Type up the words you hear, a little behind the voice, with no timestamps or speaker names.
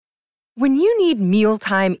When you need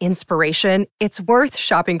mealtime inspiration, it's worth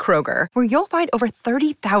shopping Kroger, where you'll find over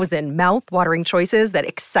 30,000 mouth-watering choices that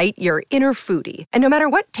excite your inner foodie. And no matter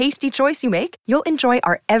what tasty choice you make, you'll enjoy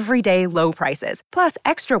our everyday low prices, plus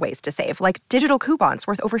extra ways to save, like digital coupons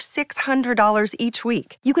worth over $600 each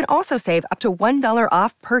week. You can also save up to $1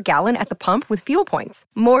 off per gallon at the pump with fuel points.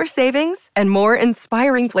 More savings and more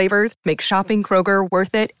inspiring flavors make shopping Kroger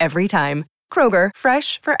worth it every time. Kroger,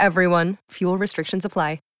 fresh for everyone. Fuel restrictions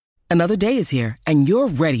apply. Another day is here, and you're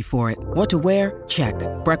ready for it. What to wear? Check.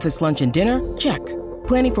 Breakfast, lunch, and dinner? Check.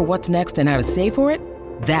 Planning for what's next and how to save for it?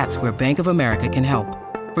 That's where Bank of America can help.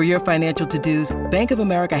 For your financial to-dos, Bank of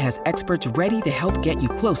America has experts ready to help get you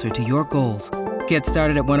closer to your goals. Get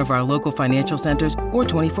started at one of our local financial centers or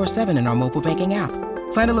 24/7 in our mobile banking app.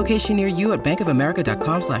 Find a location near you at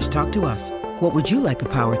bankofamerica.com/talktous. What would you like the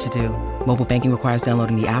power to do? Mobile banking requires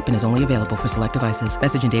downloading the app and is only available for select devices.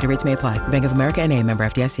 Message and data rates may apply. Bank of America N.A., member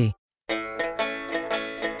FDIC.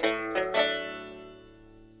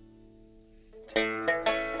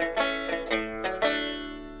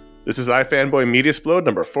 This is iFanboy Mediasplode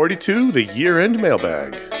number 42, the year-end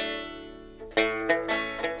mailbag.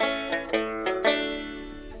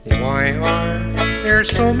 Why are there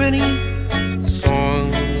so many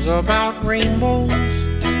songs about rainbows?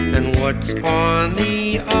 And what's on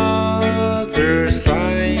the other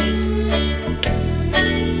side?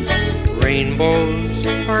 Rainbows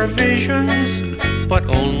are visions, but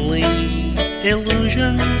only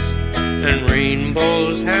illusions. And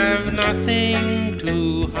rainbows have nothing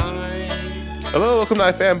to hide. Hello, welcome to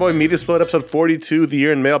iFanboy Mediasplode, episode 42, the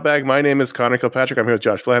year-end mailbag. My name is Connor Kilpatrick. I'm here with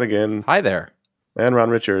Josh Flanagan. Hi there. And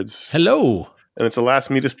Ron Richards. Hello. And it's the last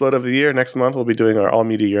Mediasplode of the year. Next month, we'll be doing our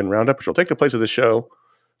all-media year-end roundup, which will take the place of the show.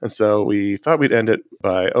 And so we thought we'd end it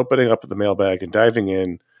by opening up the mailbag and diving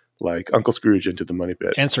in like Uncle Scrooge into the money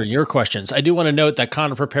pit. Answering your questions. I do want to note that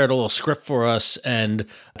Connor prepared a little script for us, and at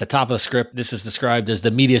the top of the script, this is described as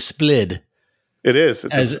the Mediasplode. It is.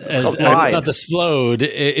 It's not the splode.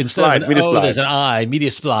 Instead of an O, there's an I.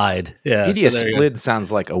 Mediasplode. Yeah. Mediasplode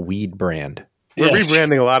sounds like a weed brand. We're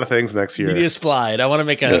rebranding a lot of things next year. Mediasplode. I want to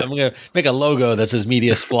make I'm going to make a logo that says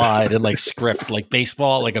Mediasplode and like script, like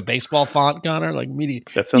baseball, like a baseball font, Connor, like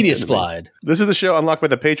Mediasplode. This is the show unlocked by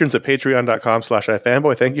the patrons at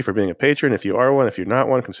patreon.com/ifanboy. Thank you for being a patron. If you are one, if you're not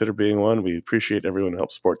one, consider being one. We appreciate everyone who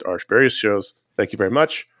helps support our various shows. Thank you very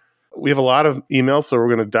much. We have a lot of emails, so we're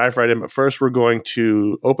going to dive right in. But first, we're going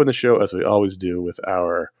to open the show, as we always do, with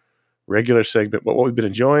our regular segment, what we've been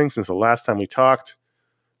enjoying since the last time we talked.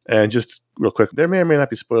 And just real quick, there may or may not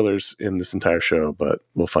be spoilers in this entire show, but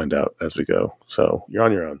we'll find out as we go. So you're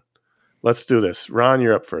on your own. Let's do this. Ron,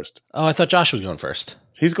 you're up first. Oh, I thought Josh was going first.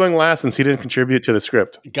 He's going last since he didn't contribute to the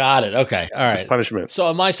script. Got it. Okay. All right. It's punishment. So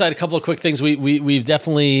on my side, a couple of quick things. We've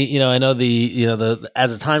definitely, I know the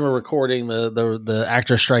at the time of recording, the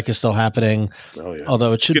actor strike is still happening. Oh yeah.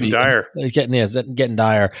 Although it should getting be dire. Getting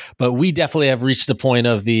dire. But we definitely have reached the point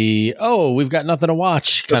of we've got nothing to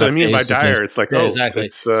watch. That's what I mean by dire. It's like, exactly.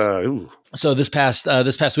 It's ooh. So this past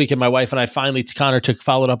weekend, my wife and I finally, Connor,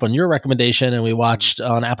 followed up on your recommendation, and we watched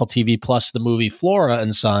on Apple TV Plus the movie Flora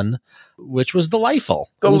and Son, which was delightful.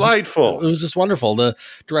 It was just wonderful.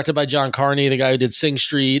 Directed by John Carney, the guy who did Sing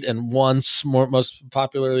Street and Once, most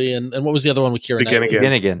popularly, and what was the other one with Keira Knightley?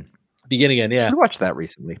 Begin Again. Yeah, I watched that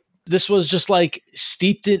recently. This was just like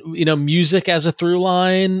steeped in, music as a through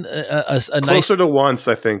line. Closer to Once,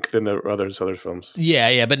 I think, than the other films.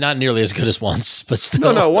 Yeah, but not nearly as good as Once. But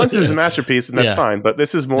still, no, Once is a masterpiece, and that's fine. But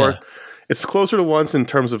this is more. Yeah. It's closer to Once in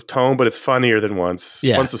terms of tone, but it's funnier than Once.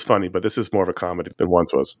 Yeah. Once is funny, but this is more of a comedy than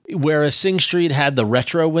Once was. Whereas Sing Street had the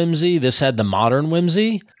retro whimsy, this had the modern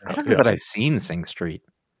whimsy. I don't know that I've seen Sing Street.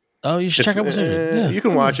 Oh, you should check out Sing Street. Yeah. You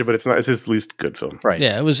can watch it, but it's not. It's his least good film. Right.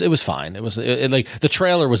 Yeah, it was fine. It was like the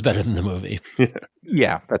trailer was better than the movie.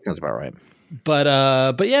 Yeah, that sounds about right. But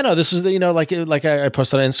yeah, no, this was like I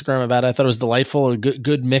posted on Instagram about it. I thought it was delightful, a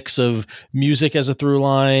good mix of music as a through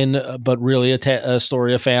line, but really a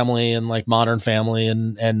story of family and like modern family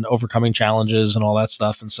and overcoming challenges and all that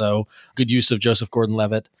stuff. And so good use of Joseph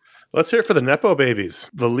Gordon-Levitt. Let's hear it for the Nepo babies.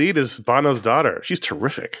 The lead is Bono's daughter. She's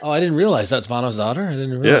terrific. Oh, I didn't realize that's Bono's daughter. I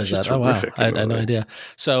didn't realize she's that. Terrific. Oh, wow. I had no idea.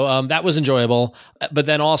 So that was enjoyable. But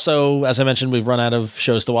then also, as I mentioned, we've run out of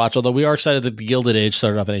shows to watch, although we are excited that The Gilded Age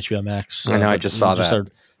started up on HBO Max. I know, I just saw that.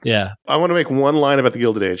 Yeah. I want to make one line about The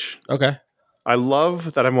Gilded Age. Okay. I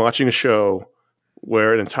love that I'm watching a show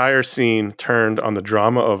where an entire scene turned on the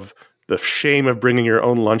drama of the shame of bringing your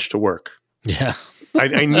own lunch to work. Yeah.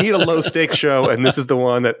 I need a low-stakes show, and this is the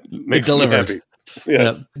one that makes me happy.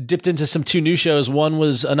 Yes. Dipped into some two new shows. One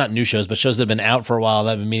was not new shows, but shows that have been out for a while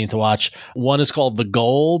that I've been meaning to watch. One is called The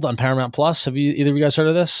Gold on Paramount Plus. Have either of you guys heard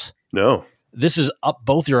of this? No. This is up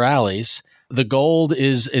both your alleys. The Gold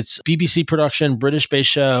it's BBC production, British-based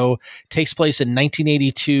show, takes place in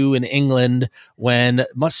 1982 in England when,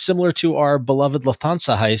 much similar to our beloved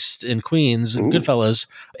Lufthansa heist in Queens and Goodfellas,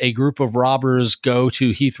 a group of robbers go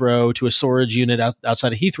to Heathrow, to a storage unit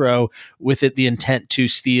outside of Heathrow, with the intent to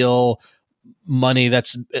steal money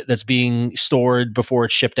that's being stored before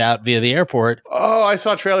it's shipped out via the airport. Oh, I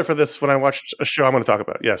saw a trailer for this when I watched a show I'm going to talk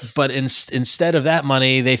about. Yes. But instead of that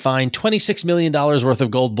money, they find $26 million worth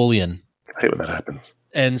of gold bullion. I hate when that happens.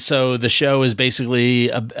 And so the show is basically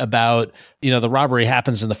about, the robbery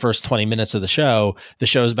happens in the first 20 minutes of the show. The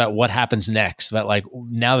show is about what happens next, about like,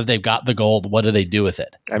 now that they've got the gold, what do they do with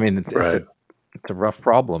it? I mean, it's a rough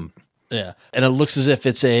problem. Yeah. And it looks as if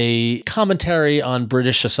it's a commentary on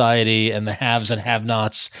British society and the haves and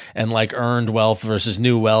have-nots and like earned wealth versus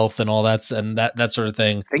new wealth and all that and that sort of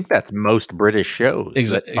thing. I think that's most British shows.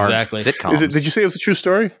 Exactly. Sitcoms. Did you say it was a true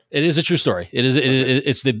story? It is a true story.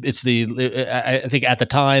 It's I think at the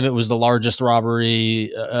time it was the largest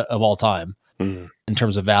robbery of all time. In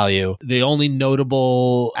terms of value. The only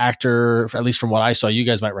notable actor, at least from what I saw, you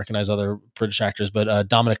guys might recognize other British actors, but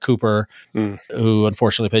Dominic Cooper, who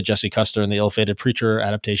unfortunately played Jesse Custer in the ill-fated Preacher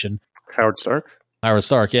adaptation. Howard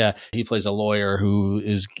Stark, yeah. He plays a lawyer who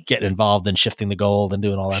is getting involved in shifting the gold and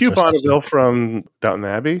doing all that Hugh sort of stuff. Bonneville from Downton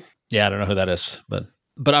Abbey. Yeah, I don't know who that is, but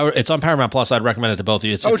it's on Paramount Plus. I'd recommend it to both of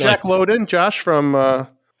you. It's Jack Lowden, Josh from,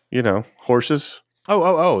 Horses.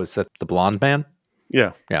 Oh, is that the blonde man?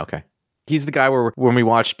 Yeah. Yeah, okay. He's the guy where when we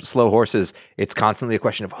watch Slow Horses, it's constantly a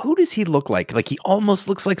question of who does he look like? Like he almost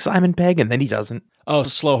looks like Simon Pegg and then he doesn't. Oh,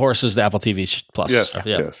 Slow Horses, the Apple TV Plus.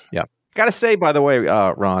 Yes. Gotta say, by the way,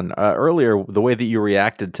 Ron, earlier, the way that you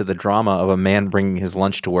reacted to the drama of a man bringing his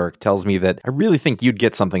lunch to work tells me that I really think you'd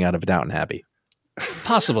get something out of Downton Abbey.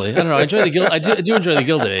 Possibly. I don't know. I enjoy the Guild. I do enjoy the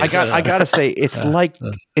Gilded Age. I gotta say, it's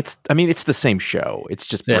it's the same show. It's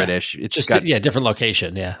just British. It's just got, different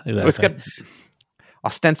location. Yeah. Exactly. It's got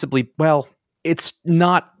ostensibly, it's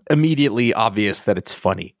not immediately obvious that it's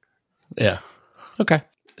funny. Yeah. Okay.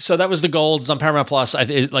 So that was The Gold. It's on Paramount Plus. I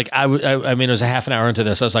mean, it was a half an hour into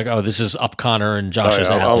this. I was like, oh, this is up Connor and Josh's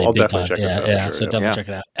alley. I'll definitely check this out. Definitely check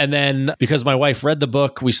it out. And then because my wife read the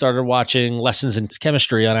book, we started watching Lessons in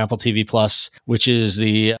Chemistry on Apple TV Plus, which is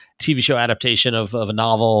the TV show adaptation of a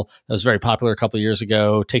novel that was very popular a couple of years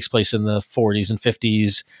ago. It takes place in the 40s and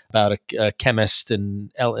 50s about a chemist in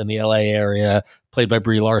the LA area, played by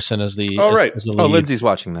Brie Larson as the as the lead. Lindsay's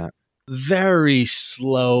watching that. Very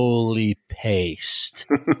slowly paced.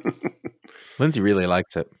 Lindsay really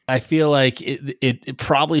likes it. I feel like it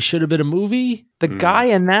probably should have been a movie. The guy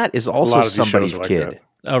in that is also somebody's kid.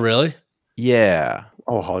 Oh, really? Yeah.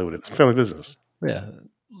 Oh, Hollywood. It's family business. Yeah.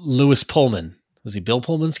 Lewis Pullman. Was he Bill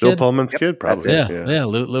Pullman's kid? Bill Pullman's kid, probably. Yeah.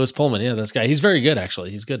 Lewis Pullman. Yeah, this guy. He's very good,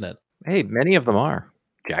 actually. He's good in it. Hey, many of them are.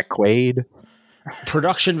 Jack Quaid.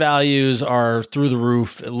 Production values are through the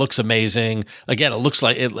roof. It looks amazing. Again, it looks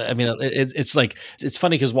like it. I mean, it's like it's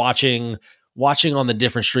funny because watching on the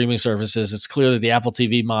different streaming services, it's clear that the Apple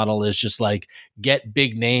TV model is just like get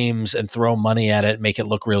big names and throw money at it, make it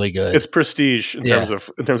look really good. It's prestige in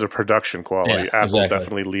terms of production quality. Yeah, Apple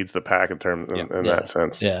definitely leads the pack in that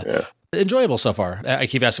sense. Yeah. Enjoyable so far. I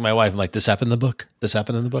keep asking my wife, I'm like, this happened in the book? This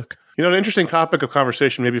happened in the book? An interesting topic of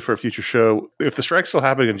conversation maybe for a future show. If the strike's still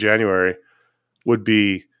happening in January, would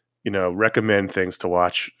be, recommend things to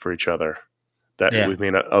watch for each other that we may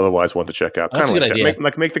not otherwise want to check out. That's a good idea.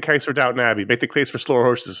 Make the case for Downton Abbey. Make the case for Slow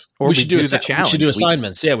Horses. Or we should do the challenge. We should do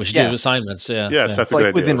assignments. We should do assignments. Yeah. Yes, that's a good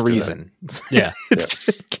idea. Within reason. Yeah.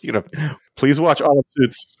 Please watch all of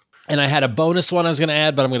Suits. And I had a bonus one I was going to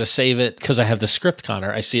add, but I'm going to save it because I have the script,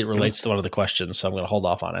 Connor. I see it relates to one of the questions, so I'm going to hold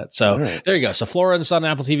off on it. So There you go. So Florence on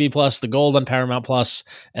Apple TV Plus, The Gold on Paramount Plus,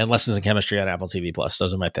 and Lessons in Chemistry on Apple TV Plus.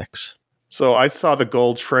 Those are my picks. So I saw the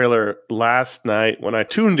Gold trailer last night when I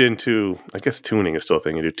tuned into, I guess tuning is still a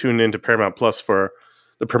thing you do, tuned into Paramount Plus for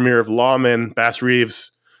the premiere of Lawmen, Bass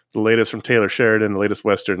Reeves, the latest from Taylor Sheridan, the latest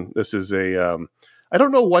Western. This is I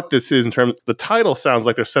don't know what this is in terms, the title sounds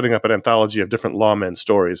like they're setting up an anthology of different lawmen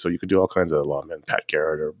stories, so you could do all kinds of lawmen, Pat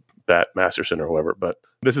Garrett or Bat Masterson or whoever, but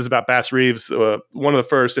this is about Bass Reeves, one of the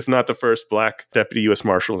first, if not the first, Black deputy U.S.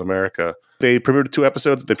 Marshal in America. They premiered 2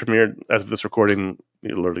 episodes. They premiered, as of this recording,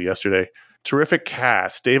 literally yesterday. Terrific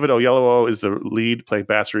cast. David Oyelowo is the lead, playing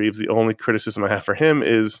Bass Reeves. The only criticism I have for him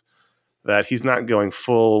is that he's not going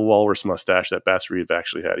full walrus mustache that Bass Reeves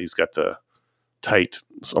actually had. He's got the tight,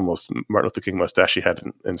 almost Martin Luther King mustache he had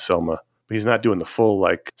in Selma. But he's not doing the full,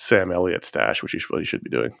 like, Sam Elliott stash, which he really should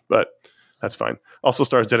be doing. But that's fine. Also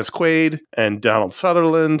stars Dennis Quaid and Donald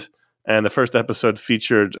Sutherland. And the first episode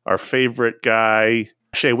featured our favorite guy,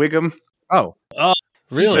 Shea Wiggum. Oh,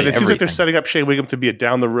 Really? And it seems like they're Everything. setting up Shea Wiggum to be a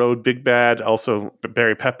down the road big bad. Also,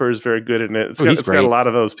 Barry Pepper is very good in it. It's he's got a lot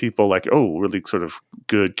of those people like, really sort of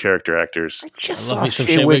good character actors. I just I love saw me some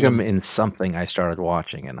Shea Shea Wiggum Wiggum. in something I started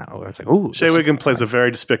watching, and I was like, "Ooh." Shea Wiggum plays a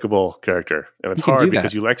very despicable character, and it's He can hard do that.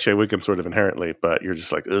 because you like Shea Wiggum sort of inherently, but you're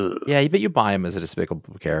just like, ugh. Yeah, but you buy him as a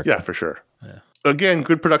despicable character. Yeah, for sure. Yeah. Again,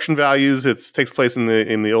 good production values. It takes place in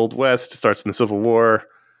the Old West. It starts in the Civil War.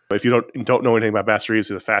 If you don't know anything about Bass Reeves,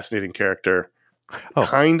 he's a fascinating character.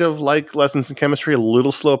 Kind of like Lessons in Chemistry, a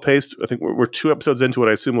little slow paced. I think we're 2 episodes into it.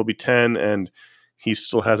 I assume we'll be 10, and he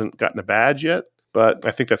still hasn't gotten a badge yet. But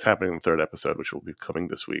I think that's happening in the 3rd episode, which will be coming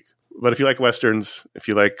this week. But if you like Westerns, if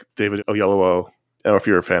you like David Oyelowo, or if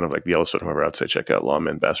you're a fan of like Yellowstone, whoever, I'd say check out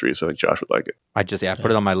Lawman Bass Reeves. I think Josh would like it. I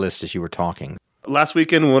put it on my list as you were talking. Last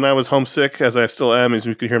weekend, when I was homesick, as I still am, as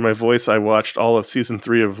you can hear my voice, I watched all of season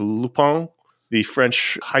 3 of Lupin, the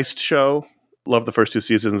French heist show. Loved the first 2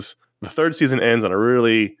 seasons. The 3rd season ends on a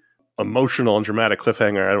really emotional and dramatic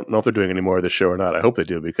cliffhanger. I don't know if they're doing any more of this show or not. I hope they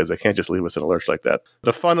do, because they can't just leave us in a lurch like that.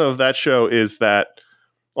 The fun of that show is that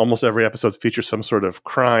almost every episode features some sort of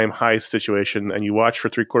crime heist situation, and you watch for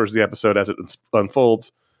 3/4 of the episode as it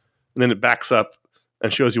unfolds, and then it backs up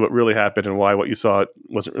and shows you what really happened and why what you saw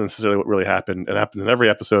wasn't necessarily what really happened. It happens in every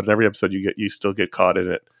episode, and every episode you still get caught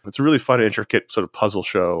in it. It's a really fun, intricate sort of puzzle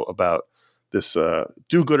show about this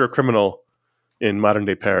do-gooder criminal in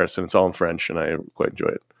modern-day Paris, and it's all in French, and I quite enjoy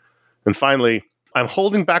it. And finally, I'm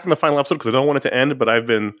holding back on the final episode because I don't want it to end, but I've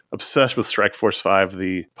been obsessed with Strike Force 5,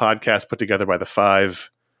 the podcast put together by the 5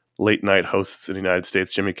 late-night hosts in the United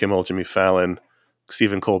States, Jimmy Kimmel, Jimmy Fallon,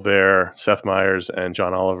 Stephen Colbert, Seth Meyers, and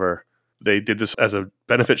John Oliver. They did this as a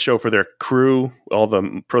benefit show for their crew. All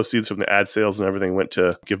the proceeds from the ad sales and everything went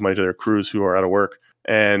to give money to their crews who are out of work.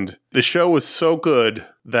 And the show was so good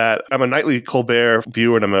that I'm a nightly Colbert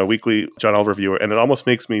viewer and I'm a weekly John Oliver viewer, and it almost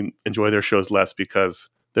makes me enjoy their shows less because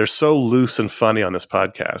they're so loose and funny on this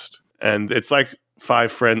podcast. And it's like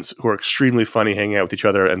 5 friends who are extremely funny hanging out with each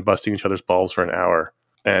other and busting each other's balls for an hour.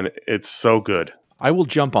 And it's so good. I will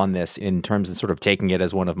jump on this in terms of sort of taking it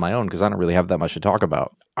as one of my own because I don't really have that much to talk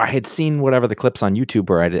about. I had seen whatever the clips on YouTube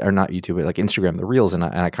or not YouTube, but like Instagram, the Reels, and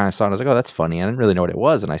I kind of saw it. I was like, oh, that's funny. I didn't really know what it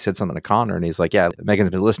was. And I said something to Connor, and he's like, yeah,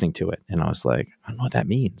 Megan's been listening to it. And I was like, I don't know what that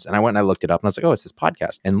means. And I went and I looked it up, and I was like, oh, it's this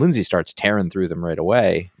podcast. And Lindsay starts tearing through them right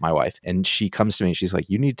away, my wife. And she comes to me, and she's like,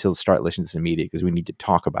 you need to start listening to this immediately because we need to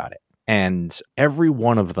talk about it. And every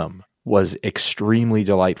one of them was extremely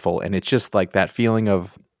delightful. And it's just like that feeling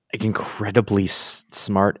of like incredibly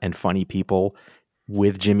smart and funny people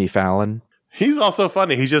with Jimmy Fallon. He's also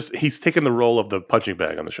funny. He's taken the role of the punching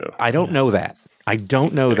bag on the show. I don't know that.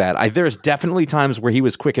 There's definitely times where he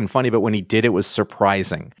was quick and funny, but when he did, it was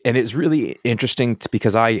surprising. And it's really interesting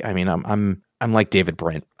because I'm like David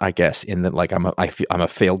Brent, I guess, in that like I'm a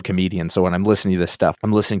failed comedian. So when I'm listening to this stuff,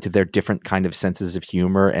 I'm listening to their different kind of senses of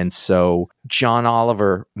humor. And so John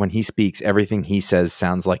Oliver, when he speaks, everything he says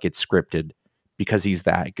sounds like it's scripted because he's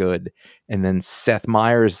that good. And then Seth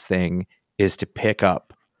Meyers' thing is to pick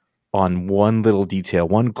up on one little detail,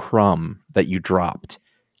 one crumb that you dropped,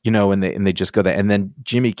 and they just go there. And then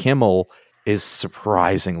Jimmy Kimmel is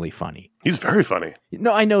surprisingly funny. He's very funny.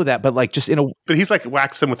 No, I know that, but like just but he's like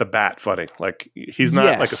whacks him with a bat funny. Like he's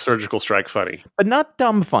not like a surgical strike funny, but not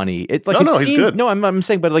dumb funny. He's good. No, I'm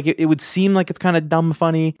saying, but like it would seem like it's kind of dumb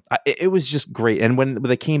funny. It was just great. And when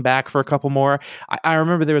they came back for a couple more, I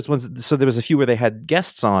remember there was ones. So there was a few where they had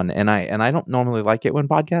guests on, and I don't normally like it when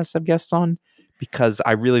podcasts have guests on, because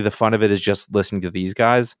the fun of it is just listening to these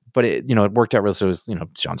guys. But it worked out really. So it was,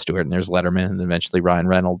 Jon Stewart, and there's Letterman, and then eventually Ryan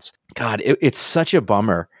Reynolds. God, it's such a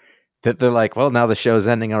bummer that they're like, well, now the show's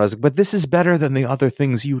ending. And I was like, but this is better than the other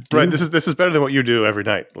things you do. Right. This is better than what you do every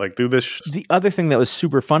night. Like, do this. The other thing that was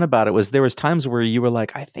super fun about it was there was times where you were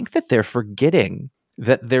like, I think that they're forgetting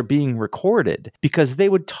that they're being recorded, because they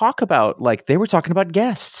would talk about, like, they were talking about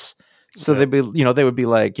guests. So they would be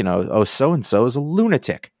like, oh, so-and-so is a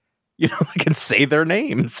lunatic. Like, and say their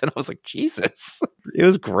names. And I was like, Jesus, it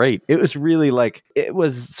was great. It was really like, it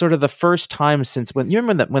was sort of the first time since when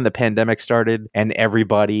the pandemic started and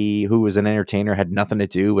everybody who was an entertainer had nothing to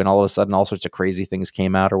do, and all of a sudden all sorts of crazy things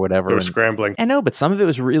came out or whatever. They were scrambling. I know, but some of it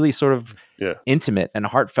was really sort of intimate and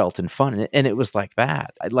heartfelt and fun. And it was like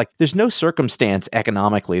that. Like, there's no circumstance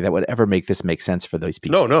economically that would ever make this make sense for those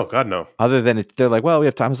people. No, God, no. Other than they're like, well, we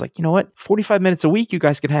have time. I was like, you know what? 45 minutes a week, you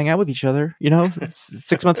guys can hang out with each other,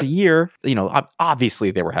 6 months a year.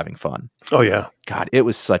 Obviously they were having fun. Oh yeah. God, it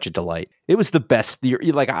was such a delight. It was the best.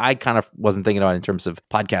 Like, I kind of wasn't thinking about it in terms of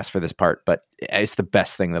podcasts for this part, but it's the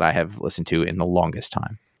best thing that I have listened to in the longest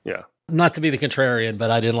time. Yeah. Not to be the contrarian, but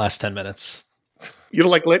I didn't last 10 minutes. You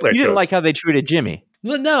don't like late You shows. didn't like how they treated Jimmy.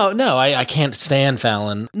 No, I can't stand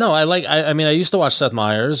Fallon. No, I mean, I used to watch Seth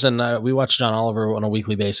Meyers, and we watch John Oliver on a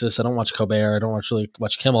weekly basis. I don't watch Colbert. I don't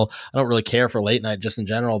watch Kimmel. I don't really care for late night just in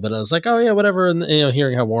general, but I was like, oh yeah, whatever. And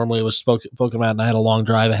hearing how warmly it was spoken about, and I had a long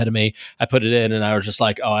drive ahead of me, I put it in, and I was just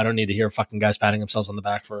like, oh, I don't need to hear fucking guys patting themselves on the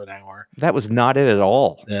back for an hour. That was not it at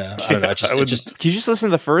all. Yeah, I don't know. Did you just listen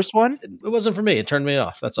to the first one? It wasn't for me. It turned me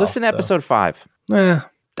off. That's all. Listen to episode 5. Yeah,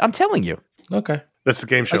 I'm telling you. Okay. That's the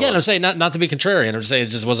game show. Again, I'm saying not to be contrarian. I'm just saying it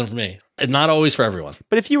just wasn't for me. And not always for everyone.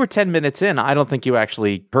 But if you were 10 minutes in, I don't think you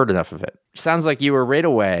actually heard enough of it. Sounds like you were right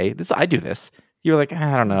away. I do this. You were like,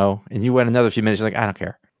 I don't know. And you went another few minutes, you're like, I don't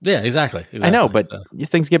care. Yeah, exactly. I know, but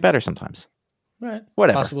things get better sometimes. Right.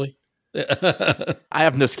 Whatever. Possibly. I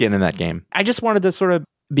have no skin in that game. I just wanted to sort of,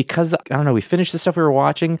 because, I don't know, we finished the stuff we were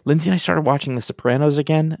watching. Lindsay and I started watching The Sopranos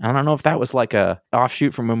again. I don't know if that was like a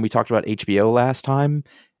offshoot from when we talked about HBO last time.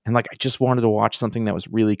 And I just wanted to watch something that was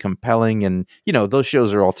really compelling. And, those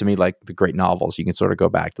shows are all to me like the great novels. You can sort of go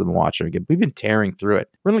back to them and watch it again. We've been tearing through it.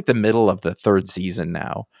 We're in the middle of the 3rd season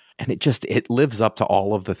now. And it lives up to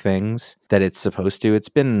all of the things that it's supposed to. It's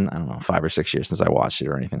been, I don't know, 5 or 6 years since I watched it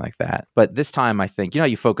or anything like that. But this time I think,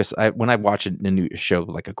 you focus, when I watch a new show,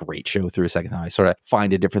 like a great show through a second time, I sort of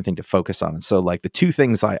find a different thing to focus on. And so the 2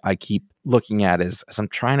 things I keep looking at is as I'm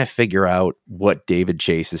trying to figure out what David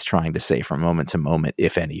Chase is trying to say from moment to moment,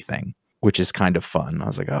 if anything, which is kind of fun. I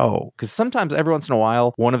was like, oh, because sometimes every once in a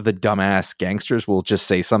while, one of the dumbass gangsters will just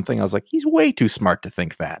say something. I was like, he's way too smart to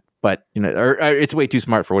think that. But, or it's way too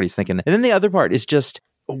smart for what he's thinking. And then the other part is just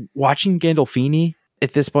watching Gandolfini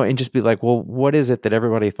at this point and just be like, well, what is it that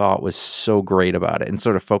everybody thought was so great about it? And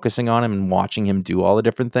sort of focusing on him and watching him do all the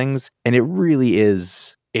different things. And it really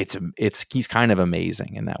is, he's kind of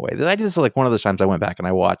amazing in that way. I did this one of those times I went back and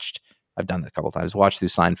I've done that a couple of times, watched through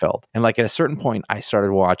Seinfeld. And at a certain point, I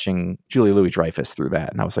started watching Julia Louis-Dreyfus through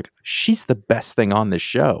that. And I was like, she's the best thing on this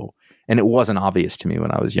show. And it wasn't obvious to me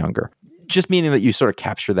when I was younger. Just meaning that you sort of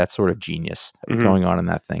capture that sort of genius going on in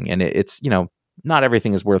that thing. And it's, not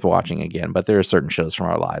everything is worth watching again, but there are certain shows from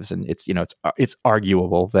our lives. And it's, it's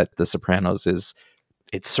arguable that The Sopranos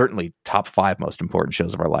it's certainly top 5 most important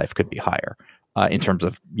shows of our life, could be higher in terms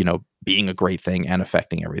of, being a great thing and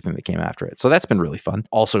affecting everything that came after it. So that's been really fun.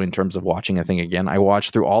 Also, in terms of watching a thing again, I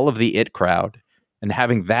watched through all of the It Crowd. And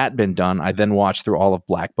having that been done, I then watched through all of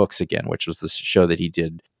Black Books again, which was the show that he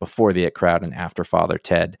did before the It Crowd and after Father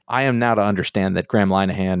Ted. I am now to understand that Graham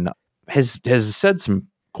Linehan has said some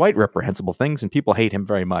quite reprehensible things, and people hate him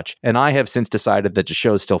very much. And I have since decided that the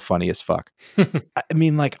show is still funny as fuck. I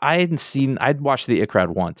mean, I'd watched the It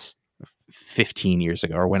Crowd once, 15 years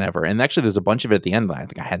ago or whenever. And actually, there's a bunch of it at the end that I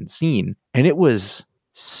think I hadn't seen. And it was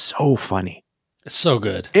so funny. It's so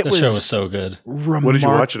good. The show was so good. What did you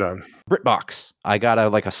watch it on? BritBox. I got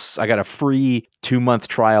a free 2-month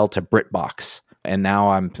trial to BritBox. And now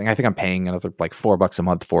I think I'm paying another $4 a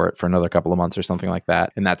month for it for another couple of months or something like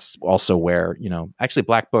that. And that's also where, actually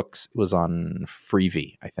Black Books was on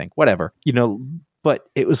Freevee, I think, whatever, but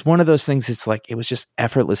it was one of those things. It's it was just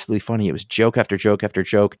effortlessly funny. It was joke after joke after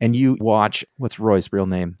joke. And you watch, what's Roy's real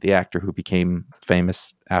name? The actor who became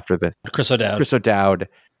famous after the Chris O'Dowd. Chris O'Dowd.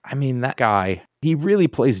 I mean, that guy, he really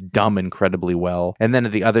plays dumb incredibly well. And then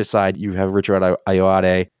at the other side, you have Richard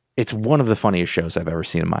Ayoade. It's one of the funniest shows I've ever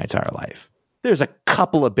seen in my entire life. There's a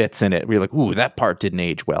couple of bits in it where you're like, ooh, that part didn't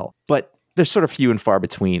age well. But there's sort of few and far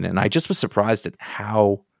between. And I just was surprised at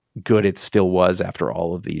how good it still was after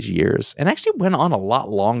all of these years. And actually went on a lot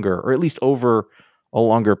longer, or at least over a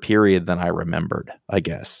longer period than I remembered, I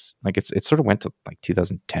guess. It sort of went to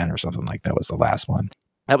 2010 or something like that was the last one.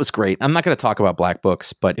 That was great. I'm not going to talk about Black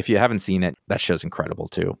Books, but if you haven't seen it, that show's incredible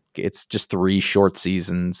too. It's just 3 short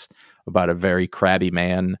seasons about a very crabby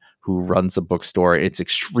man who runs a bookstore. It's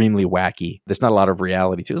extremely wacky. There's not a lot of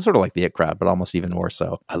reality to it. It's sort of like the It Crowd, but almost even more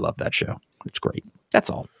so. I love that show. It's great. That's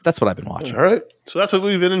all. That's what I've been watching. All right. So that's what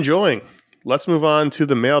we've been enjoying. Let's move on to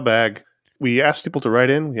the mailbag. We asked people to write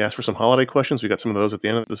in. We asked for some holiday questions. We got some of those at the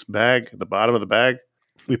end of this bag, at the bottom of the bag.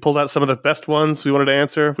 We pulled out some of the best ones we wanted to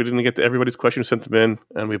answer. If we didn't get to everybody's question, we sent them in.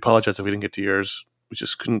 And we apologize if we didn't get to yours. We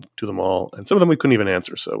just couldn't do them all. And some of them we couldn't even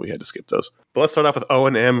answer, so we had to skip those. But let's start off with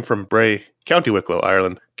Owen M. from Bray, County Wicklow,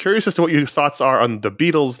 Ireland. Curious as to what your thoughts are on the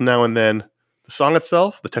Beatles Now and Then. The song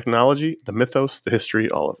itself, the technology, the mythos, the history,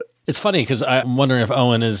 all of it. It's funny because I'm wondering if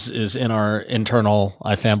Owen is in our internal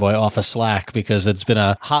iFanboy office Slack, because it's been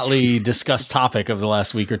a hotly discussed topic of the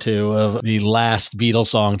last week or two of the last Beatles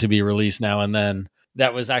song to be released now and then.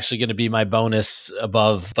 That was actually going to be my bonus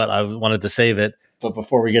above, but I wanted to save it. But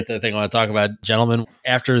before we get to the thing I want to talk about, gentlemen,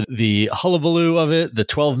 after the hullabaloo of it, the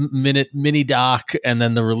 12-minute mini doc, and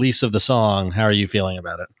then the release of the song, how are you feeling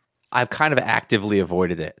about it? I've kind of actively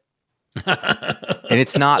avoided it. And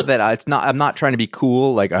it's not that I'm not trying to be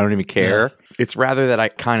cool. Like, I don't even care. Yeah. It's rather that I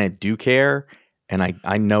kind of do care. And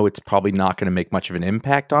I know it's probably not going to make much of an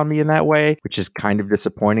impact on me in that way, which is kind of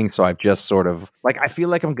disappointing. So I've just sort of like, I feel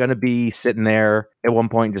like I'm going to be sitting there at one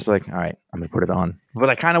point, just like, all right, I'm going to put it on. But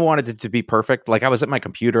I kind of wanted it to be perfect. Like I was at my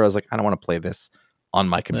computer. I was like, I don't want to play this on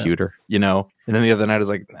my computer, you know? And then the other night I was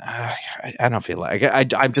like, I don't feel like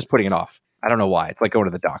I'm just putting it off. I don't know why. It's like going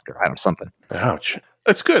to the doctor. I don't know, something. Ouch.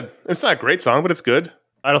 It's good. It's not a great song, but it's good.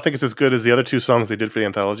 I don't think it's as good as the other two songs they did for the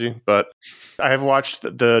anthology, but I have watched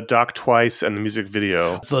the doc twice and the music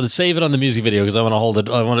video. So save it on the music video because I want to hold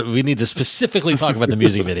it. We need to specifically talk about the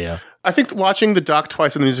music video. I think watching the doc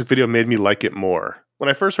twice and the music video made me like it more.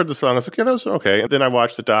 When I first heard the song, I was like, yeah, that was okay. And then I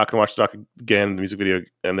watched the doc and watched the doc again, the music video.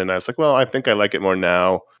 And then I was like, well, I think I like it more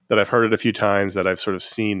now that I've heard it a few times, that I've sort of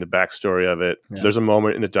seen the backstory of it. Yeah. There's a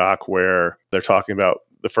moment in the doc where they're talking about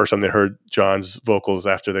the first time they heard John's vocals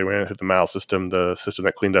after they ran into the MAL system, the system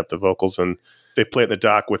that cleaned up the vocals, and they play it in the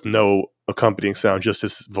doc with no accompanying sound, just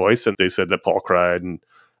his voice. And they said that Paul cried, and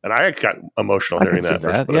I got emotional hearing that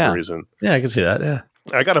for whatever reason. Yeah, I can see that. Yeah,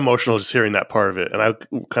 I got emotional just hearing that part of it, and I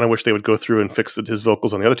kind of wish they would go through and fix his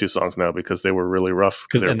vocals on the other two songs now because they were really rough.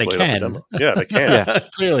 And they can. Yeah, they can. Yeah,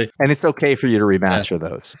 clearly. And it's okay for you to remaster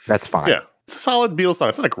those. That's fine. Yeah. It's a solid Beatles song.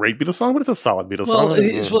 It's not a great Beatles song, but it's a solid Beatles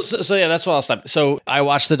song. So yeah, that's what I'll stop. So I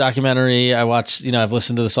watched the documentary. I've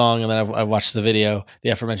listened to the song, and then I've watched the video, the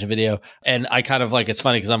aforementioned video. And I kind of like, it's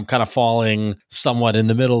funny because I'm kind of falling somewhat in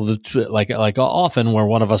the middle of the, like often where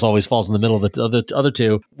one of us always falls in the middle of the other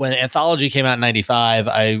two. When Anthology came out in 95,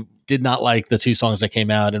 I did not like the two songs that came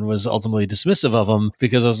out and was ultimately dismissive of them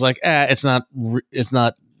because I was like, it's not.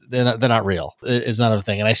 They're not real. It's not a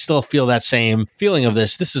thing. And I still feel that same feeling of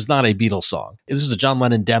this. This is not a Beatles song. This is a John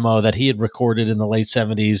Lennon demo that he had recorded in the late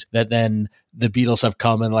 70s that then the Beatles have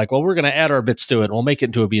come and like, well, we're going to add our bits to it and we'll make it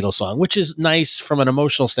into a Beatles song, which is nice from an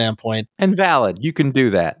emotional standpoint. And valid. You can do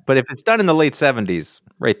that. But if it's done in the late 70s,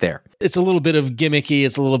 right there. It's a little bit of gimmicky.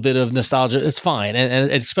 It's a little bit of nostalgia. It's fine.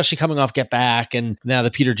 And especially coming off Get Back and now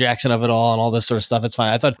the Peter Jackson of it all and all this sort of stuff, it's fine.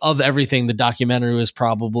 I thought of everything, the documentary was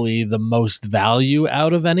probably the most value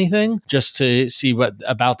out of anything, just to see what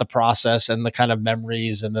about the process and the kind of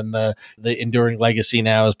memories and then the enduring legacy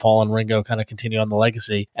now as Paul and Ringo kind of continue on the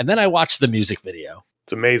legacy. And then I watched the music video.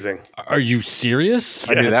 It's amazing. Are you serious?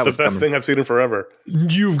 Yeah, it's the best thing I've seen in forever.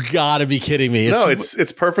 You've got to be kidding me.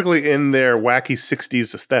 It's perfectly in their wacky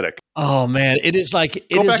 60s aesthetic. Oh, man. It is like...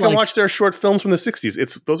 Go back and watch their short films from the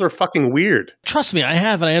 60s. Those are fucking weird. Trust me, I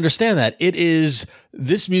have, and I understand that.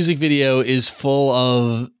 This music video is full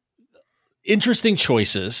of interesting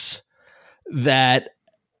choices that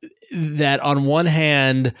on one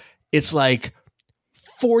hand, it's like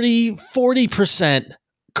 40%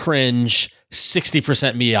 cringe,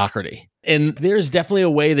 60% mediocrity. And there's definitely a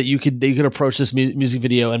way that you could approach this music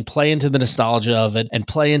video and play into the nostalgia of it and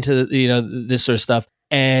play into this sort of stuff.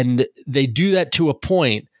 And they do that to a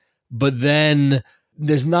point, but then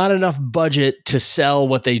there's not enough budget to sell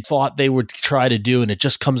what they thought they would try to do, and it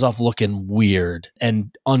just comes off looking weird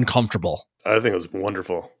and uncomfortable. I think it was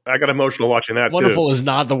wonderful. I got emotional watching that, Wonderful is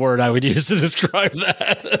not the word I would use to describe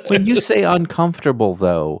that. When you say uncomfortable,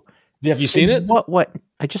 though... Have you seen it? What?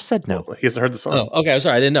 I just said no. He hasn't heard the song. Oh, okay. I'm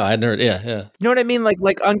sorry. I didn't know. I hadn't heard it. Yeah. You know what I mean? Like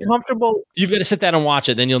uncomfortable. You've got to sit down and watch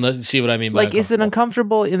it. Then you'll see what I mean by like, is it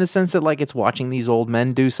uncomfortable in the sense that like it's watching these old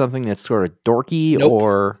men do something that's sort of dorky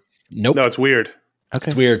or... Nope. No, it's weird. Okay.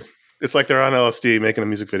 It's weird. It's like they're on LSD making a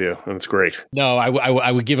music video, and it's great. No,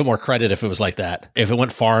 I would give it more credit if it was like that. If it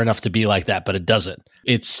went far enough to be like that, but it doesn't.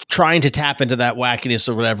 It's trying to tap into that wackiness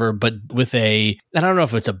or whatever, but with I don't know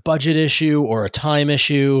if it's a budget issue or a time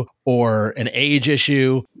issue or an age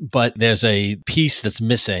issue, but there's a piece that's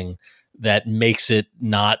missing that makes it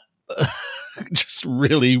not just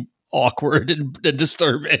really awkward and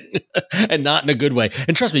disturbing and not in a good way.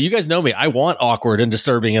 And trust me, you guys know me. I want awkward and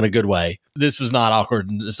disturbing in a good way. This was not awkward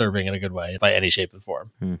and disturbing in a good way by any shape or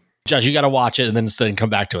form. Josh, you got to watch it and then come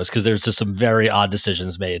back to us because there's just some very odd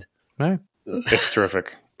decisions made. Right. It's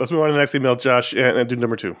terrific. Let's move on to the next email, Josh, and do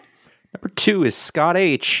number 2. Number 2 is Scott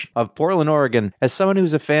H. of Portland, Oregon. As someone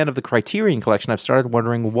who's a fan of the Criterion Collection, I've started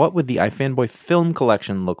wondering what would the iFanboy film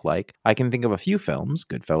collection look like. I can think of a few films,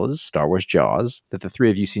 Goodfellas, Star Wars, Jaws, that the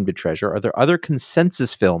three of you seem to treasure. Are there other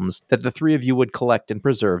consensus films that the three of you would collect and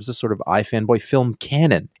preserve as a sort of iFanboy film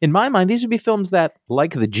canon? In my mind, these would be films that,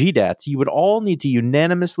 like the GDATs, you would all need to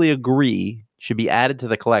unanimously agree should be added to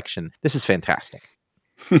the collection. This is fantastic.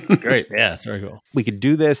 Great. Yeah, it's very cool. We could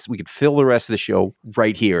do this. We could fill the rest of the show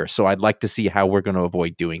right here. So I'd like to see how we're going to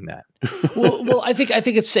avoid doing that. well, I think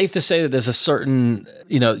it's safe to say that there's a certain,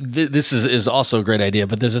 this is also a great idea,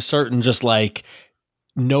 but there's a certain just like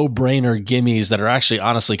no-brainer gimmies that are actually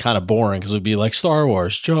honestly kind of boring because it would be like Star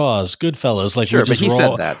Wars, Jaws, Goodfellas. Like, sure, but he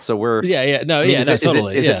said that, so we're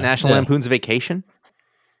totally. Is it National Lampoon's Vacation,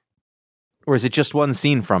 or is it just one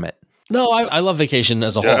scene from it? No, I love Vacation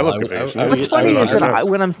as a whole. I love Vacation. What's funny is that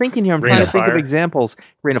when I'm thinking here, I'm trying to think of examples.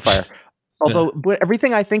 Rain of Fire. Although, but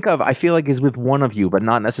everything I think of, I feel like is with one of you, but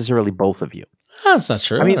not necessarily both of you. That's not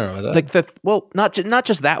true. I mean, not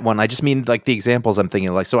just that one. I just mean like the examples I'm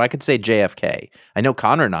thinking. Like, so I could say JFK. I know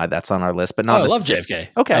Connor and I, that's on our list, but not. I love JFK.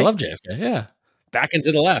 Okay, I love JFK. Yeah, Back and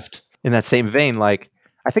to the Left. In that same vein, like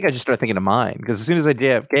I think I just started thinking of mine because as soon as I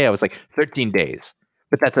JFK, I was like 13 Days,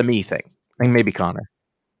 but that's a me thing. I mean, maybe Connor.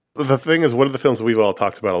 The thing is, one of the films we've all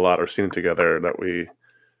talked about a lot or seen together that we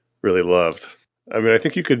really loved. I mean, I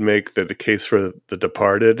think you could make the case for The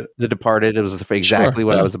Departed. The Departed, it was exactly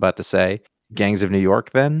what I was about to say. Gangs of New York,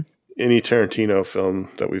 then? Any Tarantino film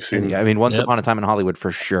that we've seen. Yeah, I mean, Once Upon a Time in Hollywood,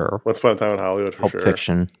 for sure. Once Upon a Time in Hollywood, for Pulp sure.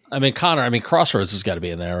 Fiction. I mean, Connor, Crossroads has got to be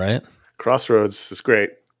in there, right? Crossroads is great.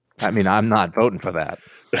 I mean, I'm not voting for that.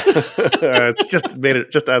 It's just made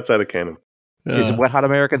it just outside of canon. Is Wet Hot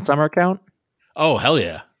American Summer count? Oh, hell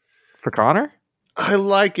yeah. For Connor? I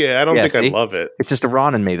like it. I don't think I love it. It's just a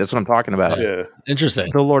Ron and me. That's what I'm talking about. Yeah. Interesting.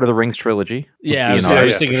 The Lord of the Rings trilogy. Yeah, I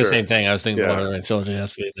was thinking the same thing. I was thinking the Lord of the Rings trilogy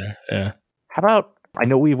has to be there. Yeah. How about, I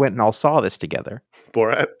know we went and all saw this together.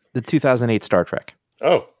 Borat? The 2008 Star Trek.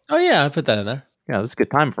 Oh, yeah, I put that in there. Yeah, it was a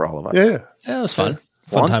good time for all of us. Yeah, it was fun.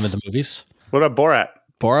 Fun time at the movies. What about Borat?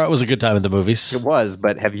 Borat was a good time at the movies. It was,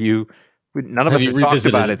 but none of us have talked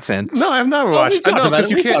about it since. No, I've never watched. I know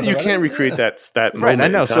because you can't recreate that moment. Right, I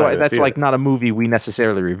know. So that's like not a movie we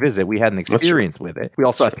necessarily revisit. We had an experience with it. We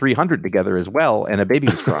also saw 300 together as well, and a baby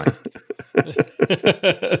was crying.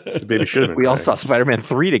 The baby should have been We all crying. saw Spider-Man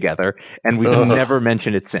 3 together, and we've never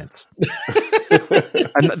mentioned it since.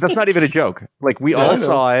 And that's not even a joke. Like, we all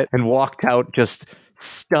saw it and walked out just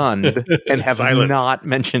stunned and have not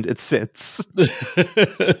mentioned it since.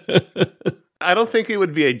 I don't think it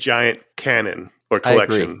would be a giant canon or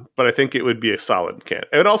collection, but I think it would be a solid canon.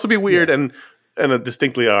 It would also be weird and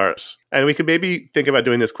distinctly ours. And we could maybe think about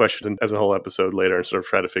doing this question as a whole episode later and sort of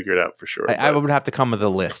try to figure it out for sure. I would have to come with a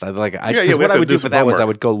list. What I would would do for that was homework. I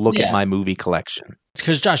would go look at my movie collection.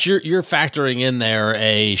 Because Josh, you're factoring in there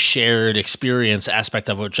a shared experience aspect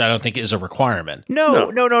of which I don't think is a requirement.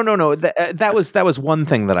 No. That was one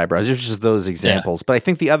thing that I brought. It was just those examples. But I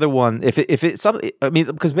think the other one, if it's something, I mean,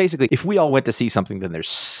 because basically, if we all went to see something, then there's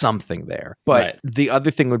something there. But the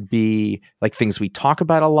other thing would be like things we talk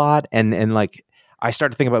about a lot, and like I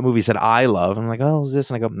start to think about movies that I love. I'm like, oh, is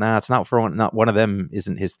this? And I go, nah, it's not for one. Not one of them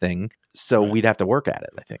isn't his thing. So we'd have to work at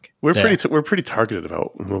it. I think we're pretty targeted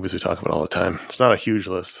about movies we talk about all the time. It's not a huge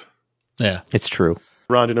list. Yeah, it's true.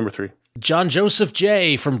 Ron, to number 3. John Joseph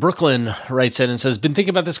J. from Brooklyn writes in and says, been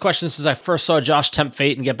thinking about this question since I first saw Josh tempt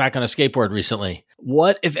fate and get back on a skateboard recently.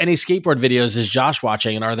 What, if any, skateboard videos is Josh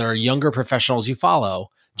watching, and are there younger professionals you follow?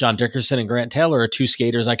 John Dickerson and Grant Taylor are two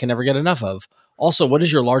skaters I can never get enough of. Also, what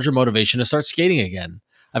is your larger motivation to start skating again?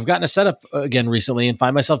 I've gotten a setup again recently and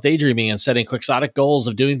find myself daydreaming and setting quixotic goals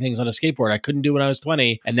of doing things on a skateboard I couldn't do when I was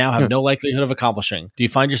 20 and now have no likelihood of accomplishing. Do you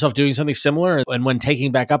find yourself doing something similar? And when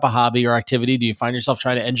taking back up a hobby or activity, do you find yourself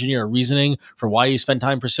trying to engineer a reasoning for why you spend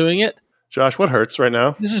time pursuing it? Josh, what hurts right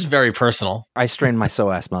now? This is very personal. I strained my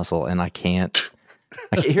psoas muscle and I can't.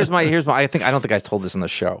 Here's my I don't think I told this on the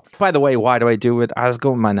show. By the way, why do I do it? I was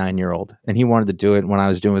going with my 9-year-old and he wanted to do it. When I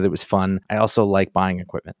was doing it, it was fun. I also like buying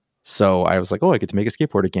equipment. So I was like, oh, I get to make a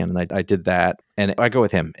skateboard again. And I did that. And I go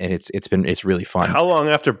with him and it's really fun. How long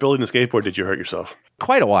after building the skateboard did you hurt yourself?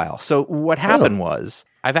 Quite a while. So what happened was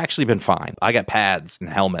I've actually been fine. I got pads and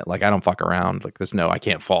helmet. Like I don't fuck around. Like I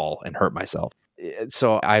can't fall and hurt myself.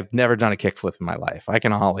 So I've never done a kickflip in my life. I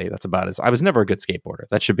can ollie. That's about it. I was never a good skateboarder.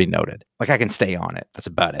 That should be noted. Like I can stay on it. That's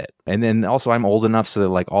about it. And then also I'm old enough so that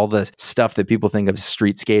like all the stuff that people think of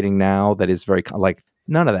street skating now that is very like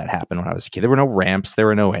none of that happened when I was a kid. There were no ramps. There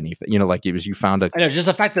were no anything. You know, like it was you found a. I know, just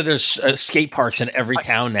the fact that there's skate parks in every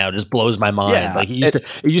town now just blows my mind. Yeah, like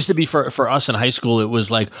it used to be for us in high school. It was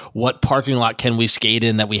like, what parking lot can we skate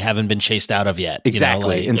in that we haven't been chased out of yet?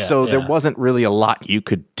 Exactly. You know, like, there wasn't really a lot you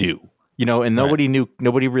could do. You know, and nobody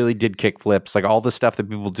really did kick flips. Like all the stuff that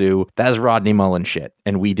people do, that's Rodney Mullen shit.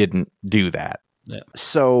 And we didn't do that. Yeah.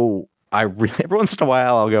 So every once in a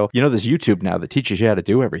while I'll go, there's YouTube now that teaches you how to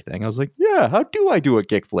do everything. I was like, yeah, how do I do a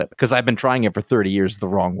kickflip? Because I've been trying it for 30 years the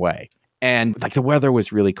wrong way. And like the weather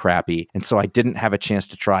was really crappy. And so I didn't have a chance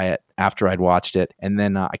to try it after I'd watched it. And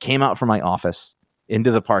then I came out from my office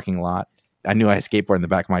into the parking lot. I knew I had a skateboard in the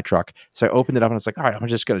back of my truck. So I opened it up and I was like, all right, I'm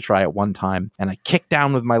just going to try it one time. And I kicked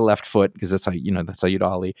down with my left foot because that's how you'd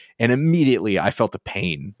ollie. And immediately I felt a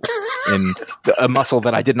pain. in a muscle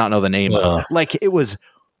that I did not know the name of. Like it was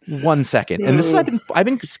 1 second. And this is I've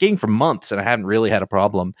been skating for months and I haven't really had a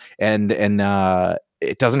problem. And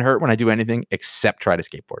it doesn't hurt when I do anything except try to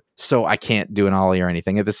skateboard. So I can't do an ollie or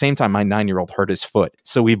anything. At the same time, my 9-year-old hurt his foot.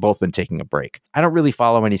 So we've both been taking a break. I don't really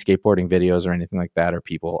follow any skateboarding videos or anything like that or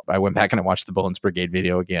people. I went back and I watched the Bones Brigade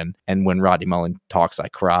video again. And when Rodney Mullen talks, I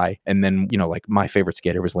cry. And then, like my favorite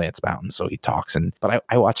skater was Lance Bowden. So he talks. But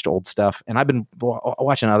I watched old stuff and I've been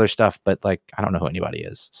watching other stuff, but like, I don't know who anybody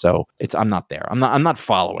is. So I'm not there. I'm not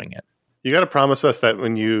following it. You got to promise us that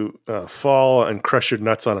when you fall and crush your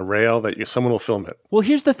nuts on a rail, that someone will film it. Well,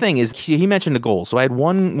 here's the thing: is he mentioned a goal. So I had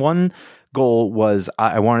one goal was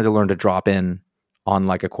I wanted to learn to drop in on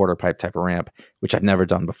like a quarter pipe type of ramp, which I've never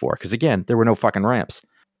done before. Because again, there were no fucking ramps,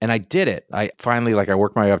 and I did it. I finally I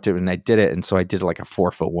worked my way up to it, and I did it. And so I did like a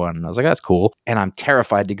 4-foot one, and I was like, that's cool. And I'm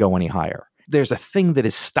terrified to go any higher. There's a thing that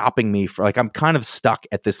is stopping me for I'm kind of stuck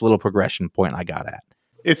at this little progression point I got at.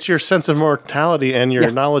 It's your sense of mortality and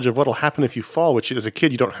your knowledge of what'll happen if you fall, which as a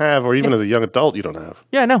kid you don't have, or even as a young adult you don't have.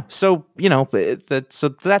 Yeah, no. So so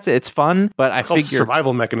that's it. It's fun, but I figure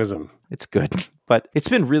survival mechanism. It's good, but it's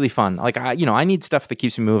been really fun. Like I need stuff that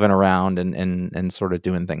keeps me moving around and sort of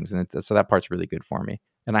doing things, and so that part's really good for me.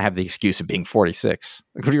 And I have the excuse of being 46.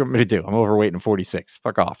 Like, what do you want me to do? I'm overweight and 46.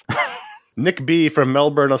 Fuck off. Nick B. from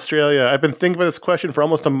Melbourne, Australia. I've been thinking about this question for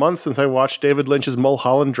almost a month since I watched David Lynch's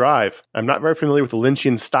Mulholland Drive. I'm not very familiar with the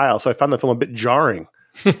Lynchian style, so I found the film a bit jarring.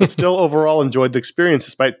 But still overall enjoyed the experience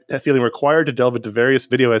despite feeling required to delve into various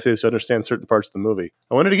video essays to understand certain parts of the movie.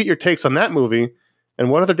 I wanted to get your takes on that movie and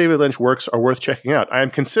what other David Lynch works are worth checking out. I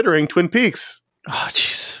am considering Twin Peaks. Oh,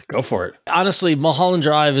 jeez. Go for it. Honestly, Mulholland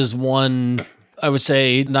Drive is one, I would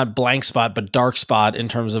say, not blank spot, but dark spot in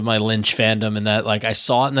terms of my Lynch fandom, in that I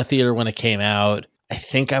saw it in the theater when it came out. I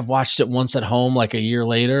think I've watched it once at home a year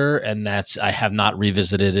later, and I have not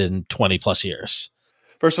revisited in 20 plus years.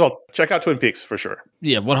 First of all, check out Twin Peaks for sure.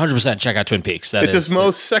 Yeah, 100% check out Twin Peaks. It's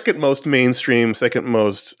his second most mainstream, second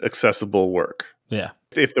most accessible work. Yeah.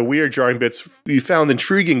 If the weird jarring bits you found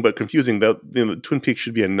intriguing but confusing, the Twin Peaks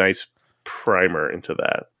should be a nice primer into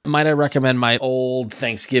that. Might I recommend my old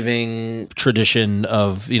Thanksgiving tradition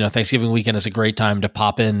of, Thanksgiving weekend is a great time to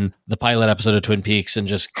pop in the pilot episode of Twin Peaks and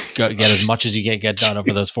just get as much as you can get done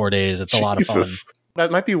over those 4 days. It's a lot of fun.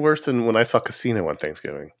 That might be worse than when I saw Casino on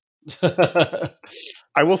Thanksgiving.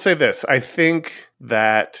 I will say this. I think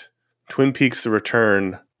that Twin Peaks: The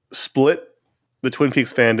Return split the Twin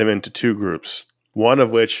Peaks fandom into two groups. One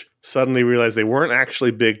of which suddenly realized they weren't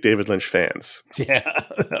actually big David Lynch fans. Yeah.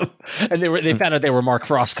 And they found out they were Mark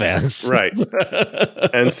Frost fans. Right.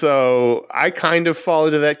 And so I kind of fall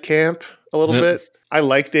into that camp a little bit. I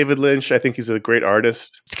like David Lynch. I think he's a great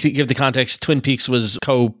artist. To give the context, Twin Peaks was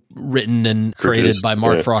co-written and created by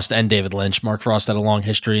Mark Frost and David Lynch. Mark Frost had a long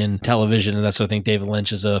history in television, and that's why I think David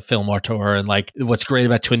Lynch is a film auteur. And what's great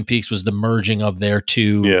about Twin Peaks was the merging of their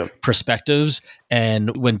two perspectives.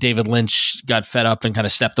 And when David Lynch got fed up and kind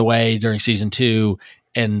of stepped away during season 2,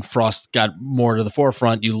 and Frost got more to the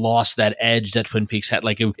forefront, you lost that edge that Twin Peaks had.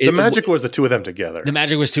 The magic was the two of them together. The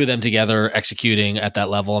magic was two of them together executing at that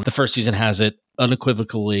level. The first season has it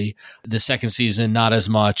unequivocally. The second season, not as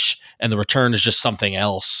much. And The Return is just something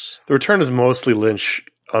else. The Return is mostly Lynch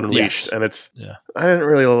unleashed, and it's I didn't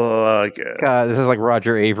really like it. This is like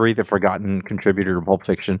Roger Avery, the forgotten contributor to Pulp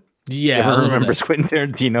Fiction. Yeah, everyone remembers Quentin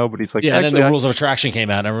Tarantino, but he's like, and then the Rules of Attraction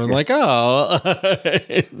came out, and everyone's like, oh.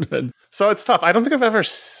 So it's tough. I don't think I've ever.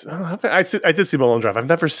 I did see Mulholland Drive. I've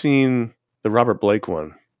never seen the Robert Blake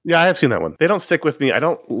one. Yeah, I have seen that one. They don't stick with me. I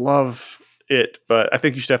don't love it, but I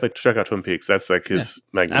think you should definitely check out Twin Peaks. That's his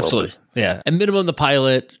magnum opus. Absolutely. Yeah, and minimum the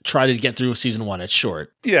pilot. Try to get through season 1. It's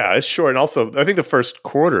short. Yeah, it's short, and also I think the first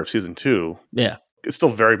quarter of season 2. Yeah, it's still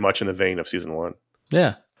very much in the vein of season 1.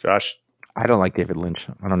 Yeah, Josh. I don't like David Lynch.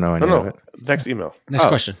 I don't know any of it. Next email. Next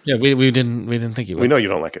question. Yeah, we didn't think you would. We know you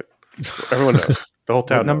don't like it. Everyone knows. The whole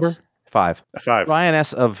town knows. Number 5. 5. Ryan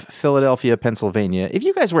S. of Philadelphia, Pennsylvania. If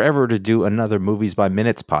you guys were ever to do another Movies by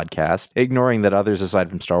Minutes podcast, ignoring that others aside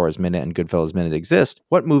from Star Wars Minute and Goodfellas Minute exist,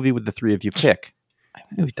 what movie would the three of you pick? I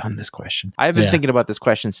haven't really done this question. I've been thinking about this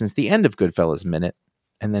question since the end of Goodfellas Minute.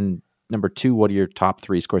 And then number 2, what are your top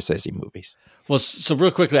 3 Scorsese movies? Well, so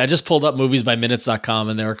real quickly, I just pulled up moviesbyminutes.com,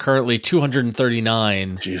 and there are currently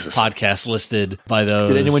 239 podcasts listed by those.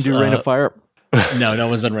 Did anyone do Reign of Fire? No, no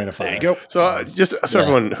one's done Reign of Fire. There you go. So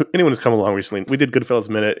anyone who's come along recently, we did Goodfellas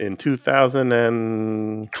Minute in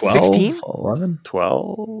 2012. 16? 11?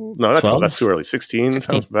 12? No, not 12. That's too early. 16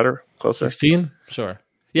 sounds better. Closer. 16? Sure.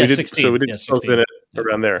 Yeah, 16. So we did Goodfellas Minute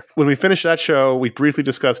around there. When we finished that show, we briefly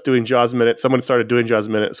discussed doing Jaws Minute. Someone started doing Jaws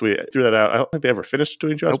Minute, so we threw that out. I don't think they ever finished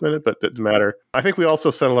doing Jaws Minute, but it didn't matter. I think we also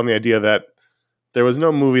settled on the idea that there was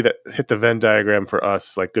no movie that hit the Venn diagram for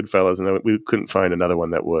us like Goodfellas, and we couldn't find another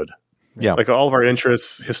one that would. Yeah. Like all of our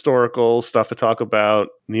interests, historical stuff to talk about,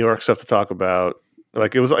 New York stuff to talk about.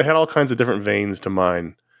 Like it had all kinds of different veins to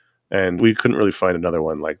mine, and we couldn't really find another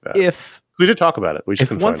one like that. We did talk about it. We just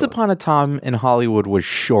couldn't Once find Upon a Time in Hollywood was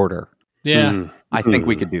shorter, I think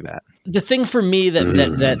we could do that. The thing for me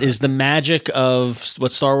that is the magic of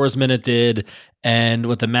what Star Wars Minute did and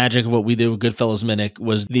what the magic of what we did with Goodfellas Minute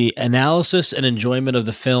was the analysis and enjoyment of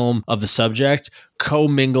the film, of the subject,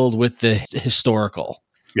 commingled with the historical.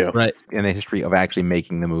 Yeah. Right. In the history of actually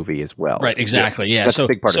making the movie as well. Right. Exactly. Yeah. That's a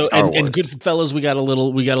big part of Star Wars. And Goodfellas, we got a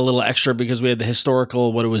little extra because we had the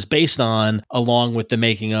historical, what it was based on, along with the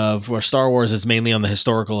making of. Where Star Wars is mainly on the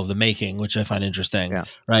historical of the making, which I find interesting. Yeah.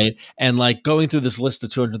 Right. And like going through this list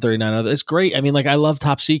of 239 others, it's great. I mean, like I love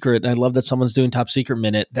Top Secret, and I love that someone's doing Top Secret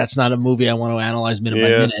Minute. That's not a movie I want to analyze minute by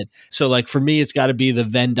minute. So like for me, it's got to be the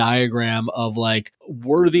Venn diagram of like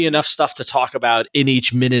worthy enough stuff to talk about in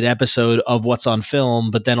each minute episode of what's on film,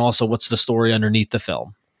 but then also what's the story underneath the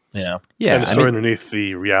film, you know? Yeah. And the story underneath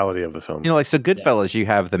the reality of the film. You know, like, so Goodfellas, you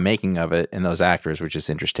have the making of it and those actors, which is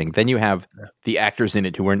interesting. Then you have the actors in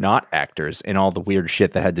it who were not actors and all the weird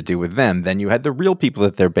shit that had to do with them. Then you had the real people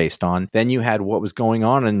that they're based on. Then you had what was going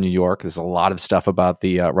on in New York. There's a lot of stuff about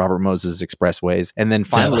the Robert Moses Expressways. And then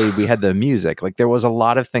finally we had the music. Like there was a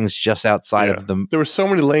lot of things just outside of them. There were so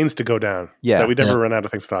many lanes to go down that we never run out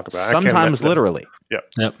of things to talk about. Sometimes literally.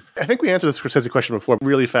 Yep. I think we answered this Scorsese question before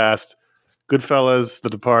really fast. Goodfellas, The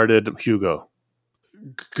Departed, Hugo.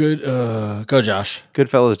 Go Josh.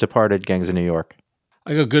 Goodfellas, Departed, Gangs of New York.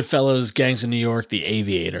 I go Goodfellas, Gangs of New York, The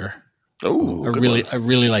Aviator. Oh, I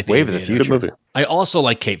really like The Wave Aviator. of the Future. Good movie. I also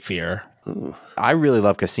like Cape Fear. Ooh. I really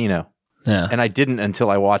love Casino. Yeah. And I didn't until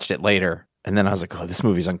I watched it later. And then I was like, oh, this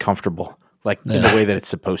movie's uncomfortable. Like in the way that it's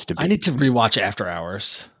supposed to be. I need to rewatch After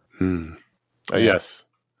Hours. Yes.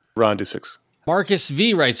 Ron, do 6. Marcus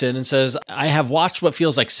V writes in and says, I have watched what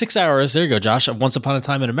feels like 6 hours. There you go, Josh. Of Once Upon a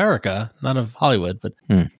Time in America. Not of Hollywood, but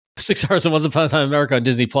 6 hours of Once Upon a Time in America on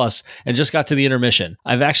Disney Plus, and just got to the intermission.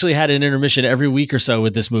 I've actually had an intermission every week or so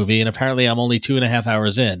with this movie, and apparently I'm only 2.5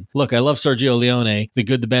 hours in. Look, I love Sergio Leone. The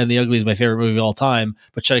Good, the Bad, and the Ugly is my favorite movie of all time,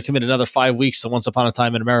 but should I commit another 5 weeks to Once Upon a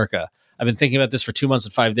Time in America? I've been thinking about this for 2 months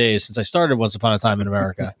and 5 days since I started Once Upon a Time in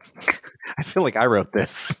America. I feel like I wrote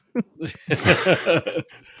this.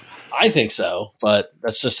 I think so, but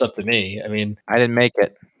that's just up to me. I mean, I didn't make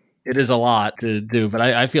it. It is a lot to do, but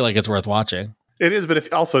I feel like it's worth watching. It is, but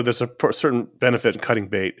if also there's a certain benefit in cutting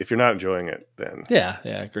bait. If you're not enjoying it, then yeah,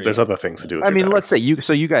 agree. There's other things to do. With I mean, time. let's say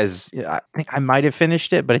you guys, I think I might have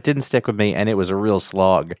finished it, but it didn't stick with me, and it was a real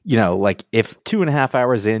slog. You know, like if 2.5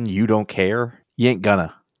 hours in, you don't care, you ain't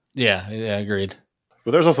gonna. Yeah, agreed.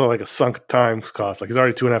 But there's also like a sunk time cost. Like he's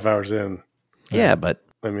already 2.5 hours in. Yeah, but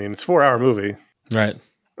I mean, it's a 4-hour movie, right?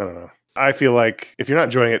 I don't know. I feel like if you're not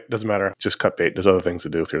enjoying it, doesn't matter. Just cut bait. There's other things to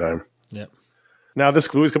do with your time. Yep. Now,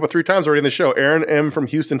 this movie's come up 3 times already in the show. Aaron M. from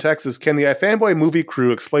Houston, Texas. Can the iFanboy movie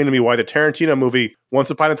crew explain to me why the Tarantino movie Once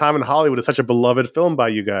Upon a Time in Hollywood is such a beloved film by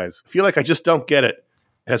you guys? I feel like I just don't get it.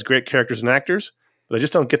 It has great characters and actors, but I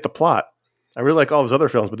just don't get the plot. I really like all his other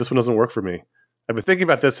films, but this one doesn't work for me. I've been thinking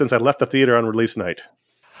about this since I left the theater on release night.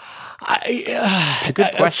 It's a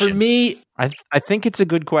good question. For me, I think it's a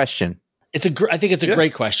good question. I think it's a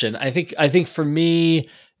great question. I think for me,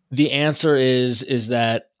 the answer is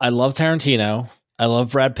that I love Tarantino. I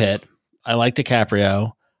love Brad Pitt. I like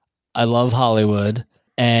DiCaprio. I love Hollywood.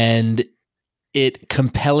 And it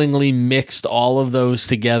compellingly mixed all of those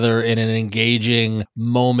together in an engaging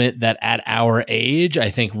moment that at our age, I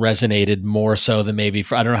think resonated more so than maybe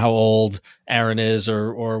I don't know how old Aaron is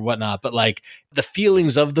or whatnot, but like the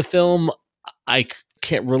feelings of the film, I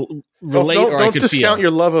can't relate or I could feel. Don't discount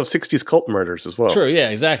your love of 60s cult murders as well. True, yeah,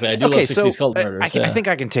 exactly. I do love 60s cult murders. I think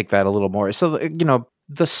I can take that a little more. So, you know,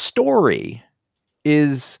 the story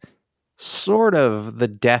is sort of the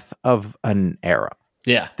death of an era.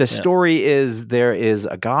 Yeah. The story is there is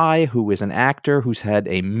a guy who is an actor who's had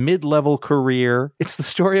a mid-level career. It's the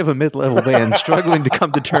story of a mid-level band struggling to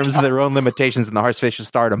come to terms with their own limitations in the harsh face of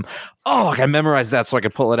stardom. Oh, I memorized that so I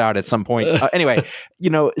could pull it out at some point. Anyway, you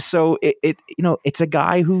know, so it's a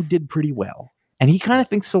guy who did pretty well. And he kind of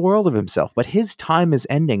thinks the world of himself, but his time is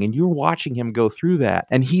ending and you're watching him go through that.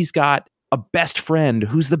 And he's got a best friend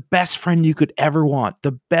who's the best friend you could ever want,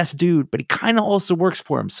 the best dude, but he kind of also works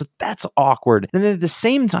for him. So that's awkward. And then at the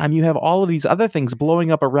same time, you have all of these other things blowing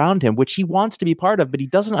up around him, which he wants to be part of, but he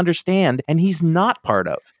doesn't understand and he's not part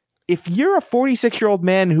of. if you're a 46-year-old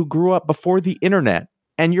man who grew up before the internet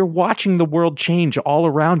and you're watching the world change all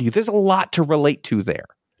around you, there's a lot to relate to there.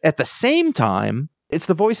 At the same time, it's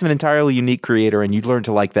the voice of an entirely unique creator, and you learn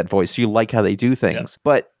to like that voice. So you like how they do things. Yeah.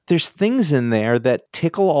 But there's things in there that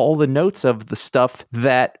tickle all the notes of the stuff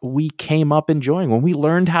that we came up enjoying. When we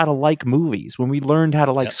learned how to like movies, when we learned how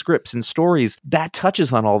to like scripts and stories, that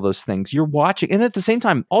touches on all those things. You're watching. And at the same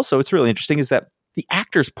time, also, it's really interesting is that the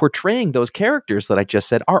actors portraying those characters that I just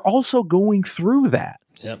said are also going through that.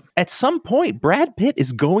 Yep. At some point, Brad Pitt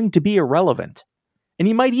is going to be irrelevant. And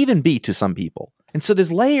he might even be to some people. And so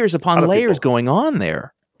there's layers upon layers going on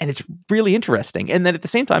there. And it's really interesting. And then at the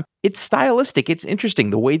same time, it's stylistic. It's interesting.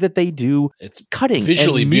 The way that they do cutting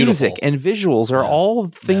visually and music beautiful. And visuals are all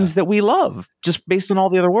things that we love, just based on all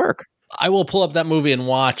the other work. I will pull up that movie and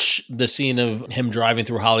watch the scene of him driving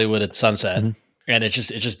through Hollywood at sunset. Mm-hmm. And it's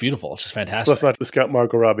just beautiful. It's just fantastic. Plus, not the Scout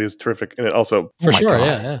Margot Robbie is terrific. And it also... For sure,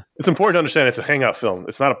 yeah. It's important to understand it's a hangout film.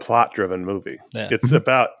 It's not a plot-driven movie. Yeah. It's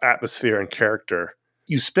about atmosphere and character.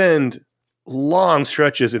 You spend long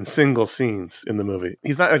stretches in single scenes in the movie.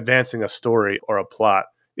 He's not advancing a story or a plot.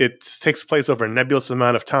 It takes place over a nebulous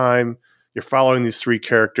amount of time. You're following these three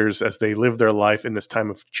characters as they live their life in this time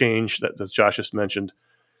of change that Josh just mentioned.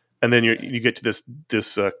 And then you get to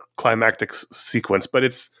this climactic sequence. But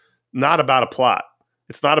it's not about a plot.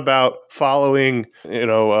 It's not about following,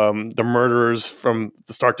 the murderers from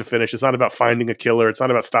the start to finish. It's not about finding a killer. It's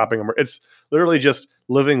not about stopping a murder. It's literally just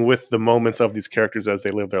living with the moments of these characters as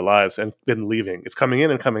they live their lives and then leaving. It's coming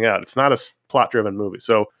in and coming out. It's not a plot-driven movie.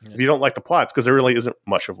 So if you don't like the plots, because there really isn't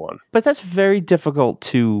much of one. But that's very difficult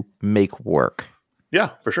to make work.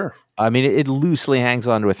 Yeah, for sure. I mean, it loosely hangs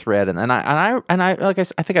onto a thread, and I like I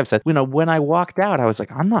think I've said, when I walked out, I was like,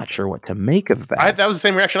 I'm not sure what to make of that. That was the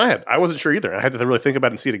same reaction I had. I wasn't sure either. I had to really think about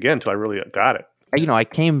it and see it again until I really got it. I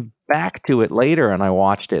came back to it later and I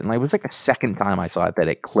watched it, and it was like the second time I saw it that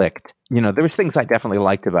it clicked. There was things I definitely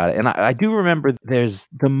liked about it, and I do remember there's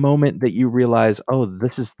the moment that you realize, oh,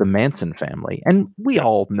 this is the Manson family, and we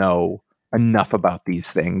all know enough about these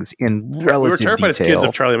things in relative detail. We were terrified as kids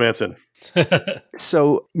of Charlie Manson.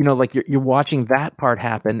 So, like you're watching that part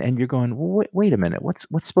happen and you're going, well, wait a minute, what's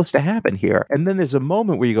supposed to happen here? And then there's a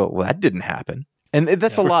moment where you go, well, that didn't happen. And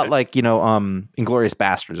that's a lot like, Inglourious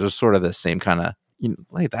Basterds. There's sort of the same kind of,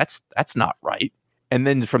 that's not right. And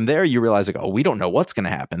then from there you realize like, oh, we don't know what's going to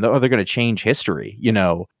happen. They're going to change history.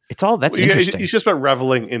 It's all that's interesting. It's just about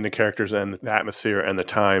reveling in the characters and the atmosphere and the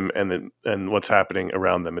time and what's happening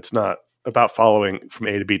around them. It's not about following from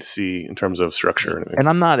A to B to C in terms of structure. And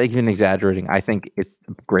I'm not even exaggerating. I think it's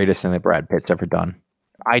the greatest thing that Brad Pitt's ever done.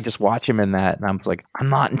 I just watch him in that, and I'm just like, I'm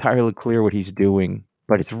not entirely clear what he's doing,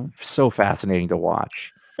 but it's so fascinating to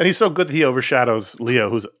watch. And he's so good that he overshadows Leo,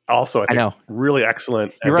 who's also, I think, really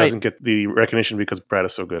excellent and doesn't get the recognition because Brad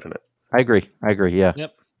is so good in it. I agree, yeah.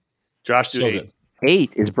 Yep. Josh, do 8. Good.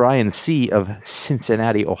 8 is Brian C. of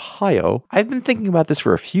Cincinnati, Ohio. I've been thinking about this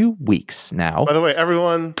for a few weeks now. By the way,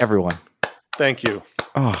 everyone. Thank you.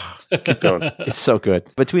 Oh, keep going. It's so good.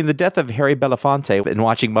 Between the death of Harry Belafonte and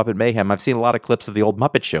watching Muppet Mayhem, I've seen a lot of clips of the old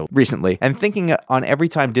Muppet Show recently. And thinking on every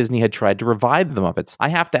time Disney had tried to revive the Muppets, I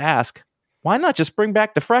have to ask, why not just bring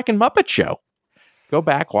back the fracking Muppet Show? Go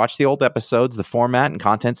back, watch the old episodes. The format and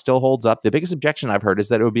content still holds up. The biggest objection I've heard is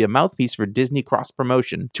that it would be a mouthpiece for Disney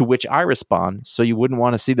cross-promotion, to which I respond, so you wouldn't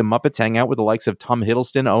want to see the Muppets hang out with the likes of Tom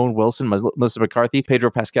Hiddleston, Owen Wilson, Melissa McCarthy, Pedro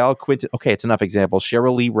Pascal, Quentin... Okay, it's enough examples.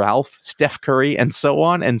 Cheryl Lee Ralph, Steph Curry, and so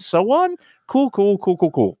on and so on. Cool.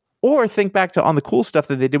 Or think back to on the cool stuff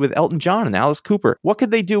that they did with Elton John and Alice Cooper. What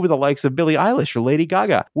could they do with the likes of Billie Eilish or Lady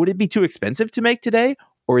Gaga? Would it be too expensive to make today?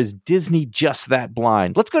 Or is Disney just that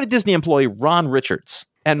blind? Let's go to Disney employee Ron Richards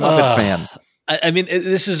and Muppet fan. I mean,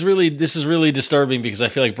 this is really disturbing because I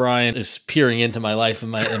feel like Brian is peering into my life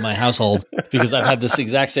and my household because I've had this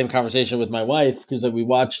exact same conversation with my wife because we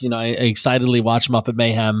watched, I excitedly watched Muppet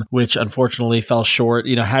Mayhem, which unfortunately fell short,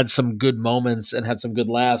 had some good moments and had some good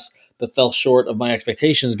laughs, but fell short of my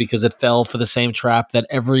expectations because it fell for the same trap that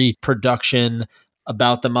every production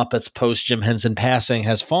about the Muppets post Jim Henson passing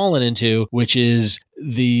has fallen into, which is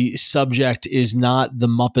the subject is not the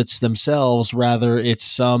Muppets themselves, rather it's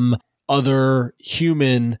some other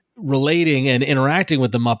human relating and interacting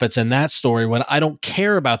with the Muppets in that story, when I don't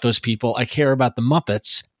care about those people, I care about the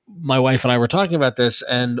Muppets. My wife and I were talking about this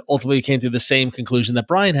and ultimately came to the same conclusion that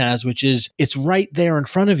Brian has, which is it's right there in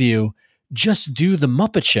front of you. Just do the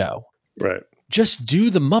Muppet Show. Right. Just do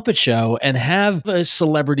the Muppet Show and have a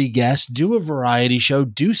celebrity guest, do a variety show,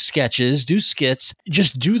 do sketches, do skits.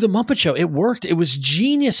 Just do the Muppet Show. It worked. It was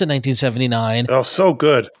genius in 1979. Oh, so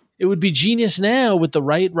good. It would be genius now with the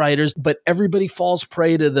right writers, but everybody falls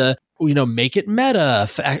prey to the, make it meta.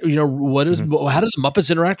 How do the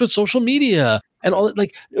Muppets interact with social media and all that?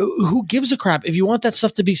 Like, who gives a crap? If you want that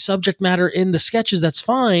stuff to be subject matter in the sketches, that's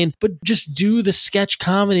fine, but just do the sketch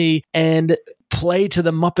comedy and play to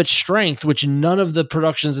the Muppet strength, which none of the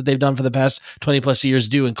productions that they've done for the past 20 plus years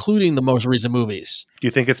do, including the most recent movies. Do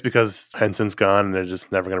you think it's because Henson's gone and they're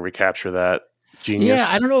just never going to recapture that genius? Yeah,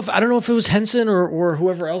 I don't know if it was Henson or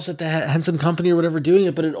whoever else at the Henson company or whatever doing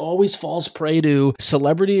it, but it always falls prey to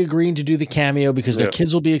celebrity agreeing to do the cameo because their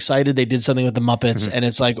kids will be excited they did something with the Muppets, and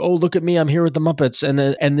it's like, oh, look at me, I'm here with the Muppets,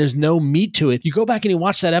 and there's no meat to it. You go back and you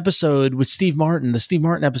watch that episode with Steve Martin, the Steve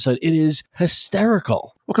Martin episode, it is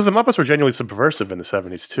hysterical. Well, because the Muppets were genuinely subversive in the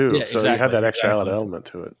 70s too, Yeah, so you had that extra element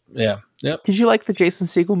to it. Yeah. Yep. Did you like the Jason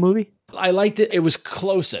Segel movie? I liked it. It was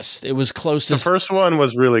closest. The first one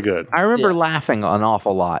was really good. I remember laughing an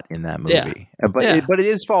awful lot in that movie. But it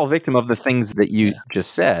is fall victim of the things that you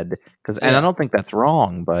just said. And I don't think that's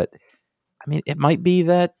wrong, but I mean, it might be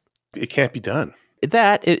that it can't be done.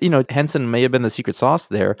 Henson may have been the secret sauce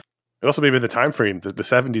there. It also may be the time frame. The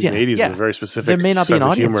 70s and 80s was a very specific. There may not be an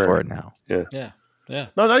audience humor for it now. Yeah.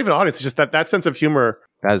 No, not even an audience. It's just that sense of humor.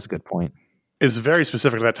 That is a good point. Is very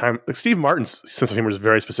specific to that time. Like Steve Martin's sense of humor is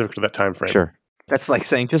very specific to that time frame. Sure. That's like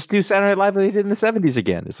saying just do Saturday Night Live like they did in the 70s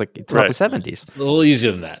again. It's like it's not the 70s. It's a little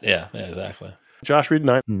easier than that. Yeah, exactly. Josh, read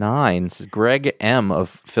 9. 9. This is Greg M.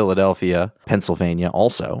 of Philadelphia, Pennsylvania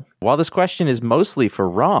also. While this question is mostly for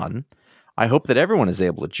Ron, I hope that everyone is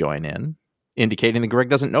able to join in, indicating that Greg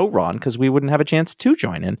doesn't know Ron because we wouldn't have a chance to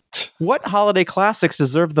join in. What holiday classics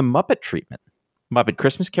deserve the Muppet treatment? Muppet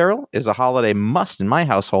Christmas Carol is a holiday must in my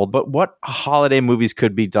household, but what holiday movies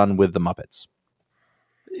could be done with the Muppets?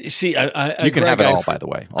 See, you can have it all, by the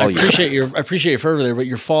way. I appreciate your fervor there, but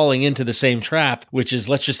you're falling into the same trap, which is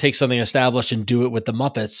let's just take something established and do it with the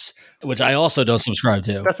Muppets, which I also don't subscribe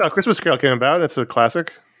to. That's how Christmas Carol came about. It's a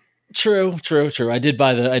classic. True. I did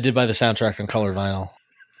buy the soundtrack on color vinyl.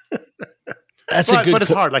 But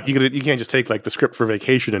it's hard. Like you can't just take like the script for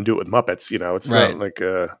Vacation and do it with Muppets. It's not like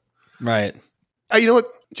right. You know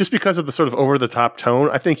what? Just because of the sort of over-the-top tone,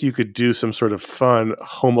 I think you could do some sort of fun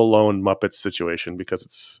Home Alone Muppets situation because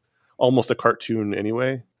it's almost a cartoon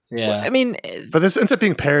anyway. Yeah. Well, I mean... But this ends up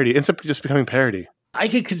being parody. It ends up just becoming parody. I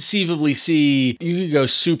could conceivably see you could go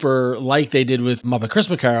super like they did with Muppet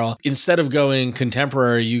Christmas Carol. Instead of going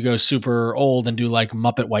contemporary, you go super old and do like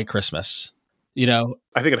Muppet White Christmas.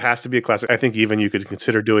 I think it has to be a classic. I think even you could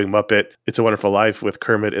consider doing Muppet It's a Wonderful Life with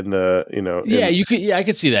Kermit in the, you could. Yeah, I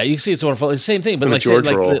could see that. You can see It's a Wonderful. It's the same thing, but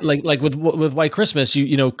like with White Christmas,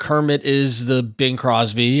 Kermit is the Bing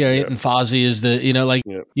Crosby, right? And Fozzie is the,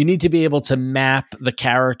 you need to be able to map the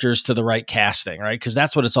characters to the right casting, right? Because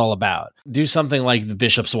that's what it's all about. Do something like The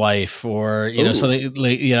Bishop's Wife, or something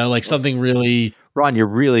like something really. Ron, you're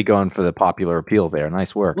really going for the popular appeal there.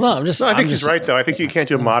 Nice work. Well, I think he's right, though. I think you can't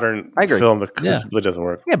do a modern film that really doesn't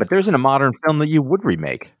work. Yeah, but there isn't a modern film that you would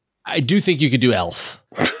remake. I do think you could do Elf.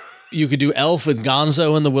 You could do Elf with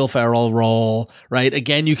Gonzo in the Will Ferrell role, right?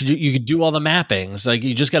 Again, you could do all the mappings. Like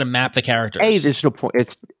you just got to map the characters. Hey, there's no point.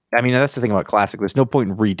 That's the thing about classic. There's no point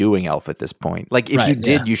in redoing Elf at this point. Like if you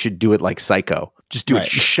did, you should do it like Psycho. Just do it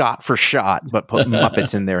shot for shot, but put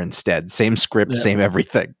Muppets in there instead. Same script, same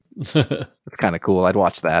everything. It's kind of cool. I'd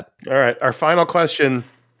watch that. All right. Our final question,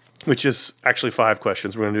 which is actually 5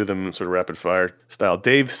 questions. We're going to do them sort of rapid fire style.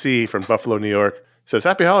 Dave C. from Buffalo, New York says,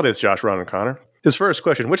 Happy holidays, Josh, Ron, and Connor. His first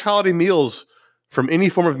question, which holiday meals from any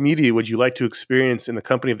form of media would you like to experience in the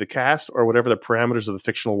company of the cast or whatever the parameters of the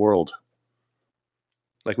fictional world?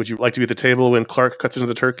 Like, would you like to be at the table when Clark cuts into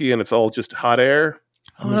the turkey and it's all just hot air?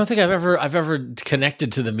 I don't think I've ever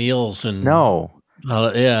connected to to and no.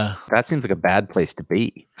 Yeah, that seems like a bad place to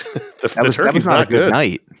be. that was not a good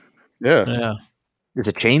night. Yeah. There's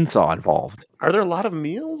a chainsaw involved. Are there a lot of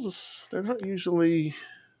meals? They're not usually.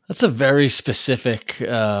 That's a very specific.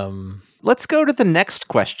 Let's go to the next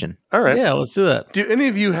question. All right. Yeah, let's do that. Do any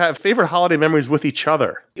of you have favorite holiday memories with each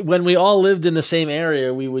other? When we all lived in the same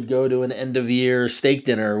area, we would go to an end of year steak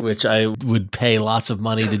dinner, which I would pay lots of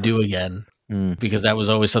money to do again. Because that was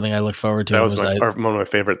always something I looked forward to. That was one of my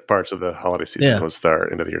favorite parts of the holiday season was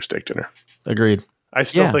our end of the year steak dinner. Agreed. I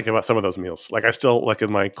still think about some of those meals. Like I still, like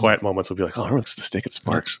in my quiet moments, would be like, "Oh, I remember the steak at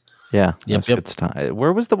Sparks." Yeah, good time.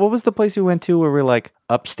 What was the place we went to where we were like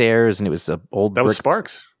upstairs and it was an old? That was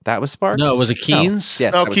Sparks. That was Sparks. No, was it Keen's? No.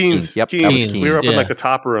 Yes, Keen's. Yep, Keen's. We were up in like the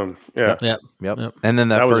top room. Yeah. Yep. And then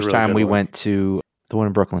that first time we went to the one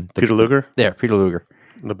in Brooklyn, Peter Luger. There, Peter Luger.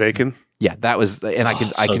 The bacon. Yeah, that was, and I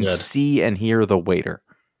can see and hear the waiter.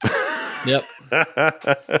 Yep.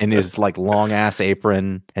 In his like long ass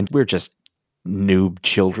apron, and we're just noob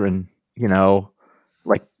children,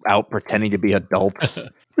 like out pretending to be adults.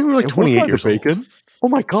 We were like 28 years old. Bacon. Oh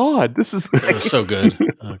my God, this is It was so good.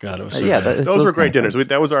 Oh God, it was so good. Those were great dinners.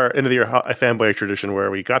 That was our end of the year fanboy tradition where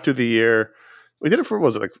we got through the year. We did it for,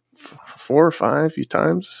 was it like 4 or 5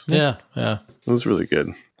 times? Yeah. It was really good.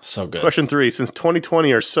 So good. Question 3. Since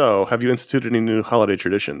 2020 or so, have you instituted any new holiday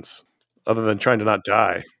traditions other than trying to not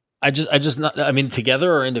die? I just not. I mean,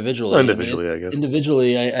 together or individually. Individually, I guess.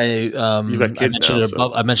 Individually, You've got kids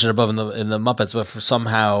I mentioned it above in the Muppets, but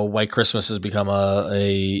somehow White Christmas has become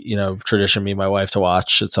a tradition. Me and my wife to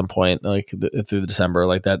watch at some point, like through the December,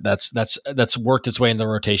 like that. That's worked its way in the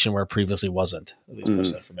rotation where it previously wasn't. At least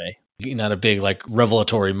personally for me, not a big like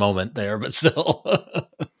revelatory moment there, but still.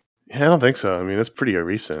 Yeah, I don't think so. I mean, it's pretty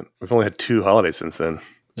recent. We've only had 2 holidays since then.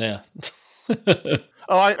 Yeah.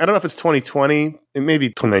 Oh, I don't know if it's 2020. It may be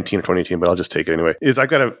 2019 or 2018, but I'll just take it anyway. I've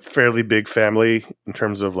got a fairly big family in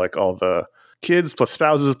terms of like all the kids plus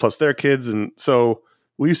spouses plus their kids. And so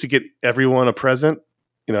we used to get everyone a present.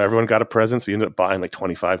 Everyone got a present. So you ended up buying like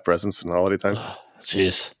 25 presents in holiday time.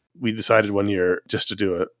 Jeez. We decided one year just to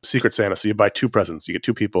do a Secret Santa. So you buy 2 presents. You get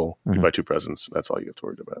 2 people. You buy 2 presents. That's all you have to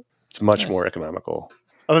worry about. It's much more economical.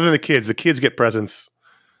 Other than the kids get presents.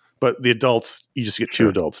 But the adults, you just get 2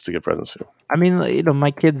 adults to get presents to. I mean,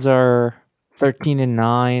 my kids are 13 and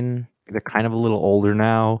 9. They're kind of a little older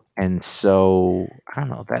now. And so, I don't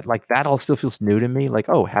know, that all still feels new to me. Like,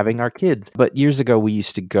 having our kids. But years ago, we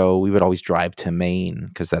would always drive to Maine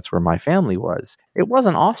because that's where my family was. It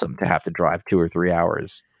wasn't awesome to have to drive 2 or 3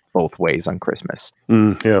 hours both ways on Christmas.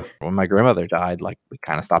 Yeah. When my grandmother died, like, we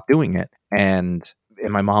kind of stopped doing it. And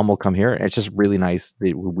my mom will come here. And it's just really nice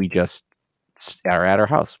that we just are at our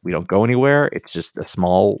house. We don't go anywhere. It's just a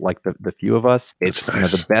small, like the few of us. It's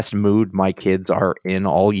nice. The best mood my kids are in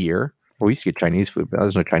all year. Well, we used to get Chinese food, but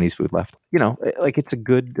there's no Chinese food left. Like it's a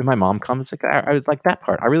good. My mom comes. Like I like that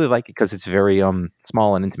part. I really like it because it's very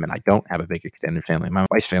small and intimate. I don't have a big extended family. My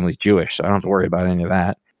wife's family's Jewish, so I don't have to worry about any of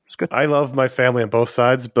that. It's good. I love my family on both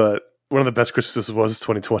sides, but one of the best Christmases was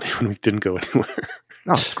 2020 when we didn't go anywhere.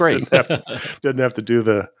 Oh, it's great. didn't have to do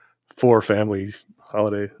the 4 family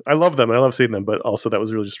holiday. I love them. I love seeing them, but also that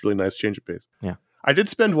was just really nice change of pace. Yeah. I did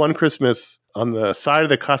spend one Christmas on the side of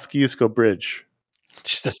the Kosciuszko Bridge.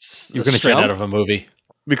 That's You're gonna straight jump? out of a movie.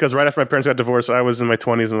 Because right after my parents got divorced, I was in my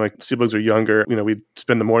 20s and my siblings were younger. We'd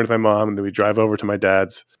spend the morning with my mom and then we'd drive over to my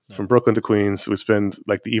dad's from Brooklyn to Queens. We'd spend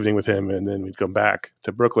like the evening with him and then we'd come back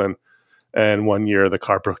to Brooklyn. And one year the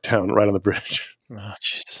car broke down right on the bridge. Oh,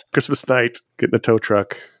 jeez. Christmas night, getting a tow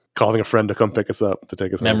truck, calling a friend to come pick us up to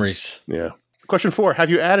take us home. Memories. Yeah. Question 4. Have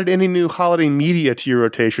you added any new holiday media to your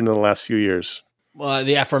rotation in the last few years?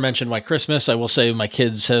 The aforementioned White Christmas. I will say my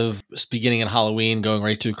kids have, beginning in Halloween, going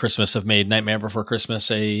right through Christmas, have made Nightmare Before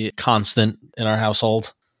Christmas a constant in our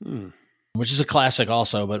household, which is a classic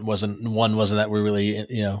also, but wasn't that we really,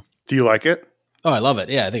 Do you like it? Oh, I love it.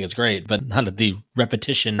 Yeah, I think it's great, but not at the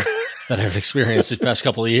repetition that I've experienced the past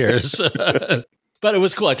couple of years. But it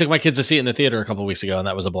was cool. I took my kids to see it in the theater a couple of weeks ago, and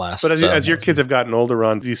that was a blast. But as your kids have gotten older,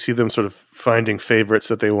 Ron, do you see them sort of finding favorites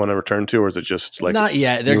that they want to return to, or is it just like not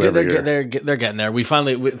yet? They're getting there. We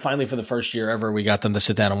finally for the first year ever, we got them to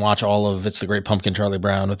sit down and watch all of It's the Great Pumpkin, Charlie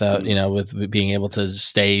Brown, without with being able to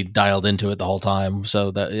stay dialed into it the whole time.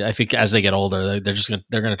 So that I think as they get older, they're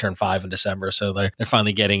going to turn 5 in December, so they're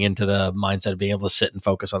finally getting into the mindset of being able to sit and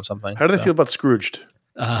focus on something. How do they feel about Scrooged?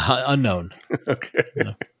 Unknown. Okay.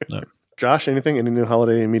 No. Josh, anything? Any new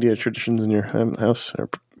holiday media traditions in your house?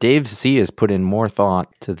 Dave C. has put in more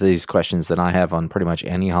thought to these questions than I have on pretty much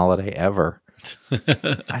any holiday ever.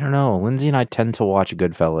 I don't know. Lindsay and I tend to watch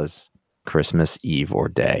Goodfellas Christmas Eve or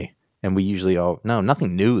day. And we usually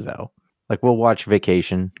nothing new though. Like we'll watch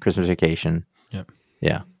Christmas Vacation. Yep.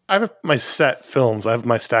 Yeah. I have my set films. I have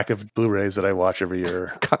my stack of Blu-rays that I watch every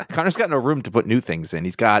year. Connor's got no room to put new things in.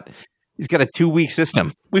 He's got a 2-week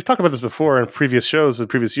system. We've talked about this before in previous shows in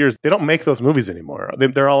previous years. They don't make those movies anymore. They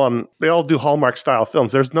all do Hallmark style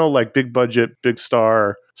films. There's no like big budget, big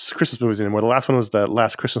star Christmas movies anymore. The last one was that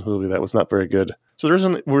last Christmas movie that was not very good. So there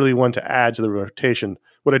isn't really one to add to the rotation.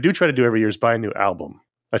 What I do try to do every year is buy a new album.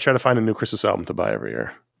 I try to find a new Christmas album to buy every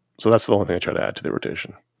year. So that's the only thing I try to add to the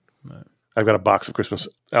rotation. Right. I've got a box of Christmas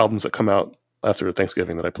albums that come out after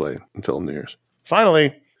Thanksgiving that I play until New Year's.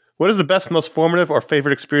 Finally, what is the best, most formative, or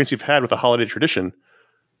favorite experience you've had with a holiday tradition,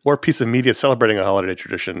 or piece of media celebrating a holiday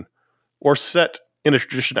tradition, or set in a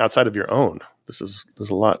tradition outside of your own? There's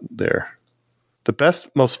a lot there. The best,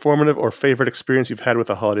 most formative, or favorite experience you've had with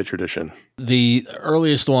a holiday tradition? The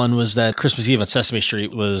earliest one was that Christmas Eve on Sesame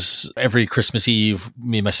Street was every Christmas Eve.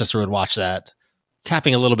 Me and my sister would watch that.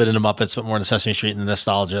 tapping a little bit into Muppets, but more into Sesame Street and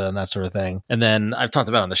nostalgia and that sort of thing. And then I've talked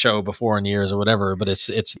about it on the show before in years or whatever, but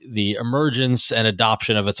it's the emergence and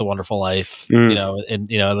adoption of It's a Wonderful Life, and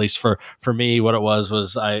at least for me, what it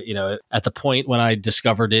was I, at the point when I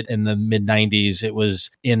discovered it in the mid 90s, it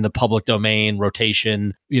was in the public domain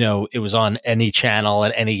rotation. It was on any channel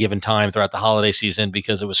at any given time throughout the holiday season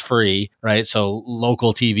because it was free, right? So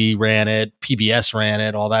local TV ran it, PBS ran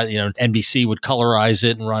it, all that, NBC would colorize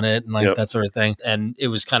it and run it and that sort of thing. And it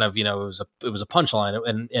was kind of, it was a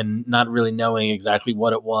punchline and not really knowing exactly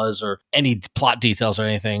what it was or any plot details or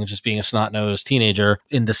anything, just being a snot-nosed teenager.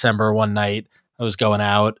 In December one night, I was going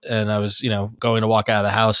out and I was, going to walk out of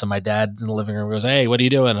the house and my dad's in the living room goes, "Hey, what are you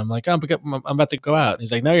doing?" I'm like, I'm about to go out.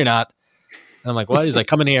 He's like, "No, you're not." And I'm like, "What?" He's like,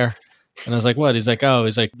 "Come in here." And I was like, "What?" He's like,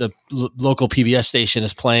 the local PBS station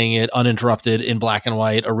is playing it uninterrupted in black and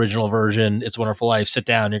white, original version. It's a Wonderful Life. Sit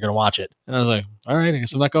down. You're going to watch it. And I was like, all right, I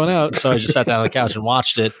guess I'm not going out. So I just sat down on the couch and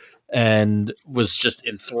watched it and was just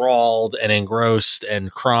enthralled and engrossed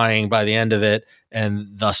and crying by the end of it. And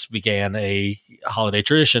thus began a holiday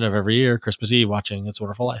tradition of every year, Christmas Eve, watching It's a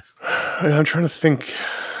Wonderful Life. I'm trying to think.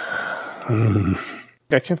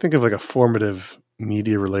 I can't think of like a formative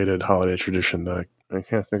media-related holiday tradition that I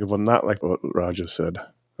can't think of one, not like what Raj just said.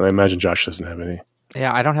 And I imagine Josh doesn't have any.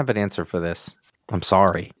 Yeah, I don't have an answer for this. I'm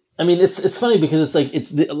sorry. I mean, it's funny because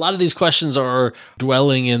a lot of these questions are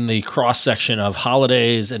dwelling in the cross section of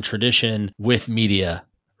holidays and tradition with media,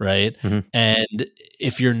 right? Mm-hmm. And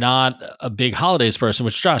if you're not a big holidays person,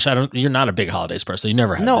 which Josh, you're not a big holidays person. You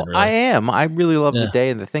never have. No, been, really. I am. I really love the day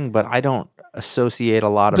and the thing, but I don't associate a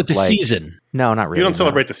lot of. But the season. No, not really. You don't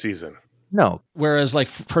celebrate the season. No. Whereas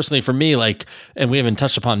personally for me, and we haven't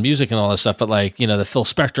touched upon music and all this stuff, but the Phil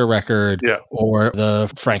Spector record or the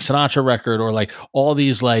Frank Sinatra record or all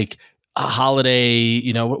these a holiday,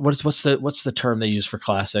 what's the term they use for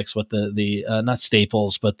classics? What the not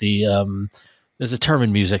staples, but there's a term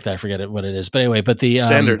in music that I forget what it is. But anyway, but the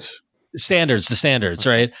standards,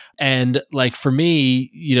 right? And for me,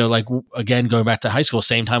 again, going back to high school,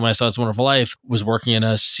 same time when I saw It's a Wonderful Life, was working in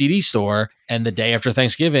a CD store. And the day after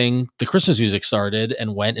Thanksgiving, the Christmas music started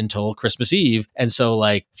and went until Christmas Eve. And so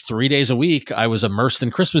 3 days a week, I was immersed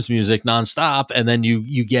in Christmas music nonstop. And then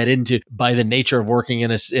you get into, by the nature of working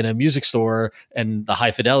in a music store and the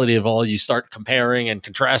high fidelity of all, you start comparing and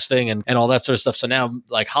contrasting and all that sort of stuff. So now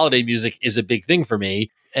holiday music is a big thing for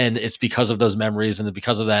me. And it's because of those memories and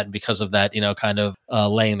because of that, kind of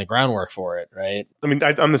laying the groundwork for it, right? I mean,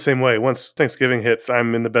 I'm the same way. Once Thanksgiving hits,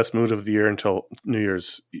 I'm in the best mood of the year until New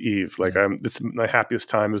Year's Eve. It's my happiest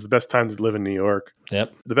time. It was the best time to live in New York.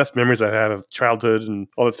 Yep. The best memories I have of childhood and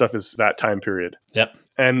all that stuff is that time period. Yep.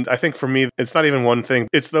 And I think for me, it's not even one thing.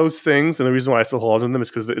 It's those things. And the reason why I still hold on to them is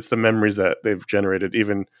because it's the memories that they've generated,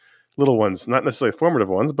 even little ones, not necessarily formative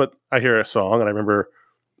ones, but I hear a song and I remember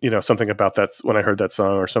something about that when I heard that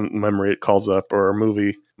song or some memory it calls up or a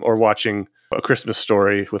movie or watching A Christmas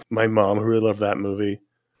Story with my mom who really loved that movie.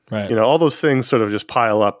 Right. All those things sort of just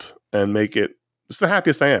pile up and make it the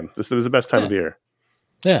happiest I am. This was the best time of the year.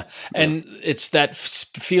 Yeah. And it's that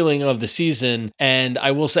feeling of the season. And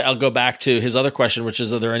I will say, I'll go back to his other question, which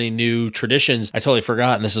is, are there any new traditions? I totally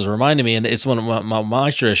forgot. And this is reminding me, and it's one of my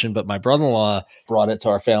tradition, but my brother-in-law brought it to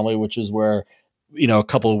our family, which is where, a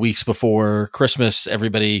couple of weeks before Christmas,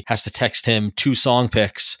 everybody has to text him 2 song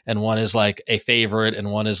picks. And one is a favorite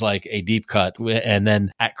and one is a deep cut. And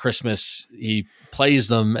then at Christmas, he plays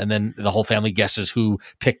them and then the whole family guesses who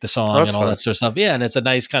picked the song and all that sort of stuff. Yeah. And it's a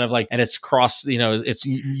nice kind of and it's cross, it's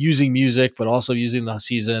using music, but also using the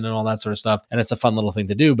season and all that sort of stuff. And it's a fun little thing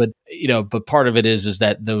to do. But, but part of it is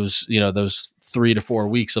that those 3 to 4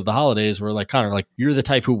 weeks of the holidays were you're the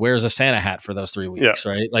type who wears a Santa hat for those 3 weeks,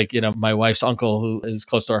 right? My wife's uncle who is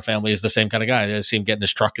close to our family is the same kind of guy. I see him get in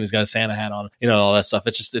his truck and he's got a Santa hat on, all that stuff.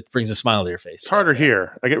 It brings a smile to your face. It's harder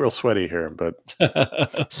here. I get real sweaty here, but.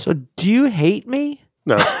 So do you hate me?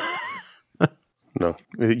 No. No.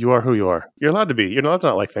 You are who you are. You're allowed to be. You're allowed to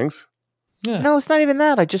not like things. Yeah. No, it's not even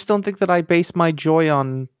that. I just don't think that I base my joy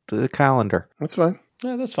on the calendar. That's fine.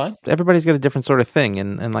 Yeah, that's fine. Everybody's got a different sort of thing.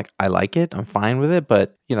 And I like it. I'm fine with it.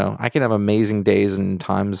 But, I can have amazing days and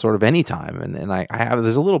times sort of anytime. And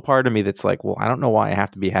there's a little part of me that's well, I don't know why I have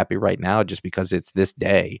to be happy right now just because it's this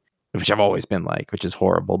day, which I've always been which is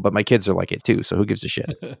horrible. But my kids are like it too. So who gives a shit?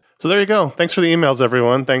 So there you go. Thanks for the emails,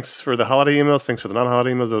 everyone. Thanks for the holiday emails. Thanks for the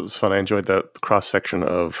non-holiday emails. It was fun. I enjoyed the cross-section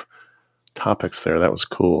of topics there. That was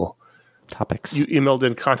cool. Topics. You emailed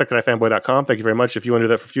in contact@ifanboy.com. Thank you very much. If you want to do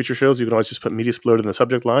that for future shows, you can always just put Mediasplode in the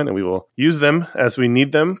subject line and we will use them as we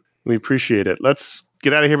need them. We appreciate it. Let's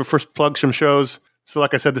get out of here before plug some shows. So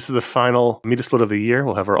like I said, this is the final Mediasplode of the year.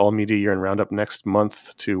 We'll have our all media year and roundup next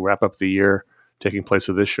month to wrap up the year taking place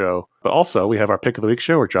with this show. But also, we have our Pick of the Week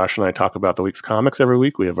show where Josh and I talk about the week's comics every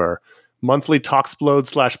week. We have our monthly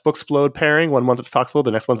Talksplode/Booksplode pairing. One month it's Talksplode,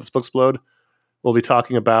 the next month it's Booksplode. We'll be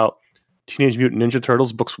talking about Teenage Mutant Ninja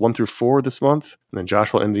Turtles books 1 through 4 this month. And then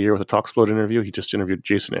Josh will end the year with a Talksplode interview. He just interviewed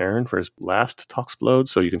Jason Aaron for his last Talksplode,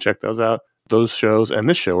 so you can check those out. Those shows and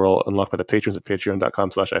this show are all unlocked by the patrons at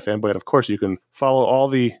patreon.com/ifanboy. And of course, you can follow all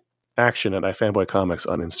the action at iFanboy Comics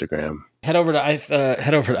on Instagram. Head over to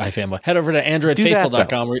iFanboy. Head over to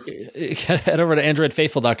AndroidFaithful.com. Head over to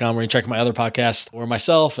AndroidFaithful.com where you can check my other podcast where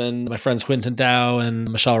myself and my friends Quinton Dow and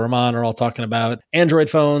Michelle Rahman are all talking about Android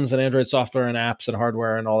phones and Android software and apps and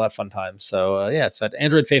hardware and all that fun time. So it's at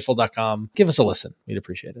AndroidFaithful.com. Give us a listen. We'd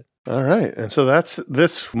appreciate it. All right. And so that's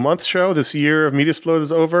this month's show. This year of Mediasplode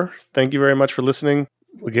is over. Thank you very much for listening.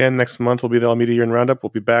 Again, next month will be the All Media Year in Roundup. We'll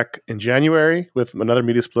be back in January with another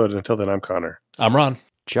Mediasplode. And until then, I'm Connor. I'm Ron.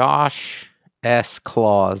 Josh S.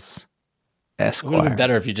 Claus, Esquire. It would have been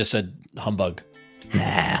better if you just said humbug. Nah,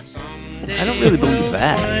 I don't really believe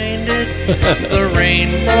that. The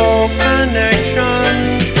rainbow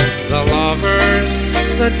connection, the lovers,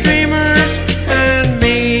 the dreamers,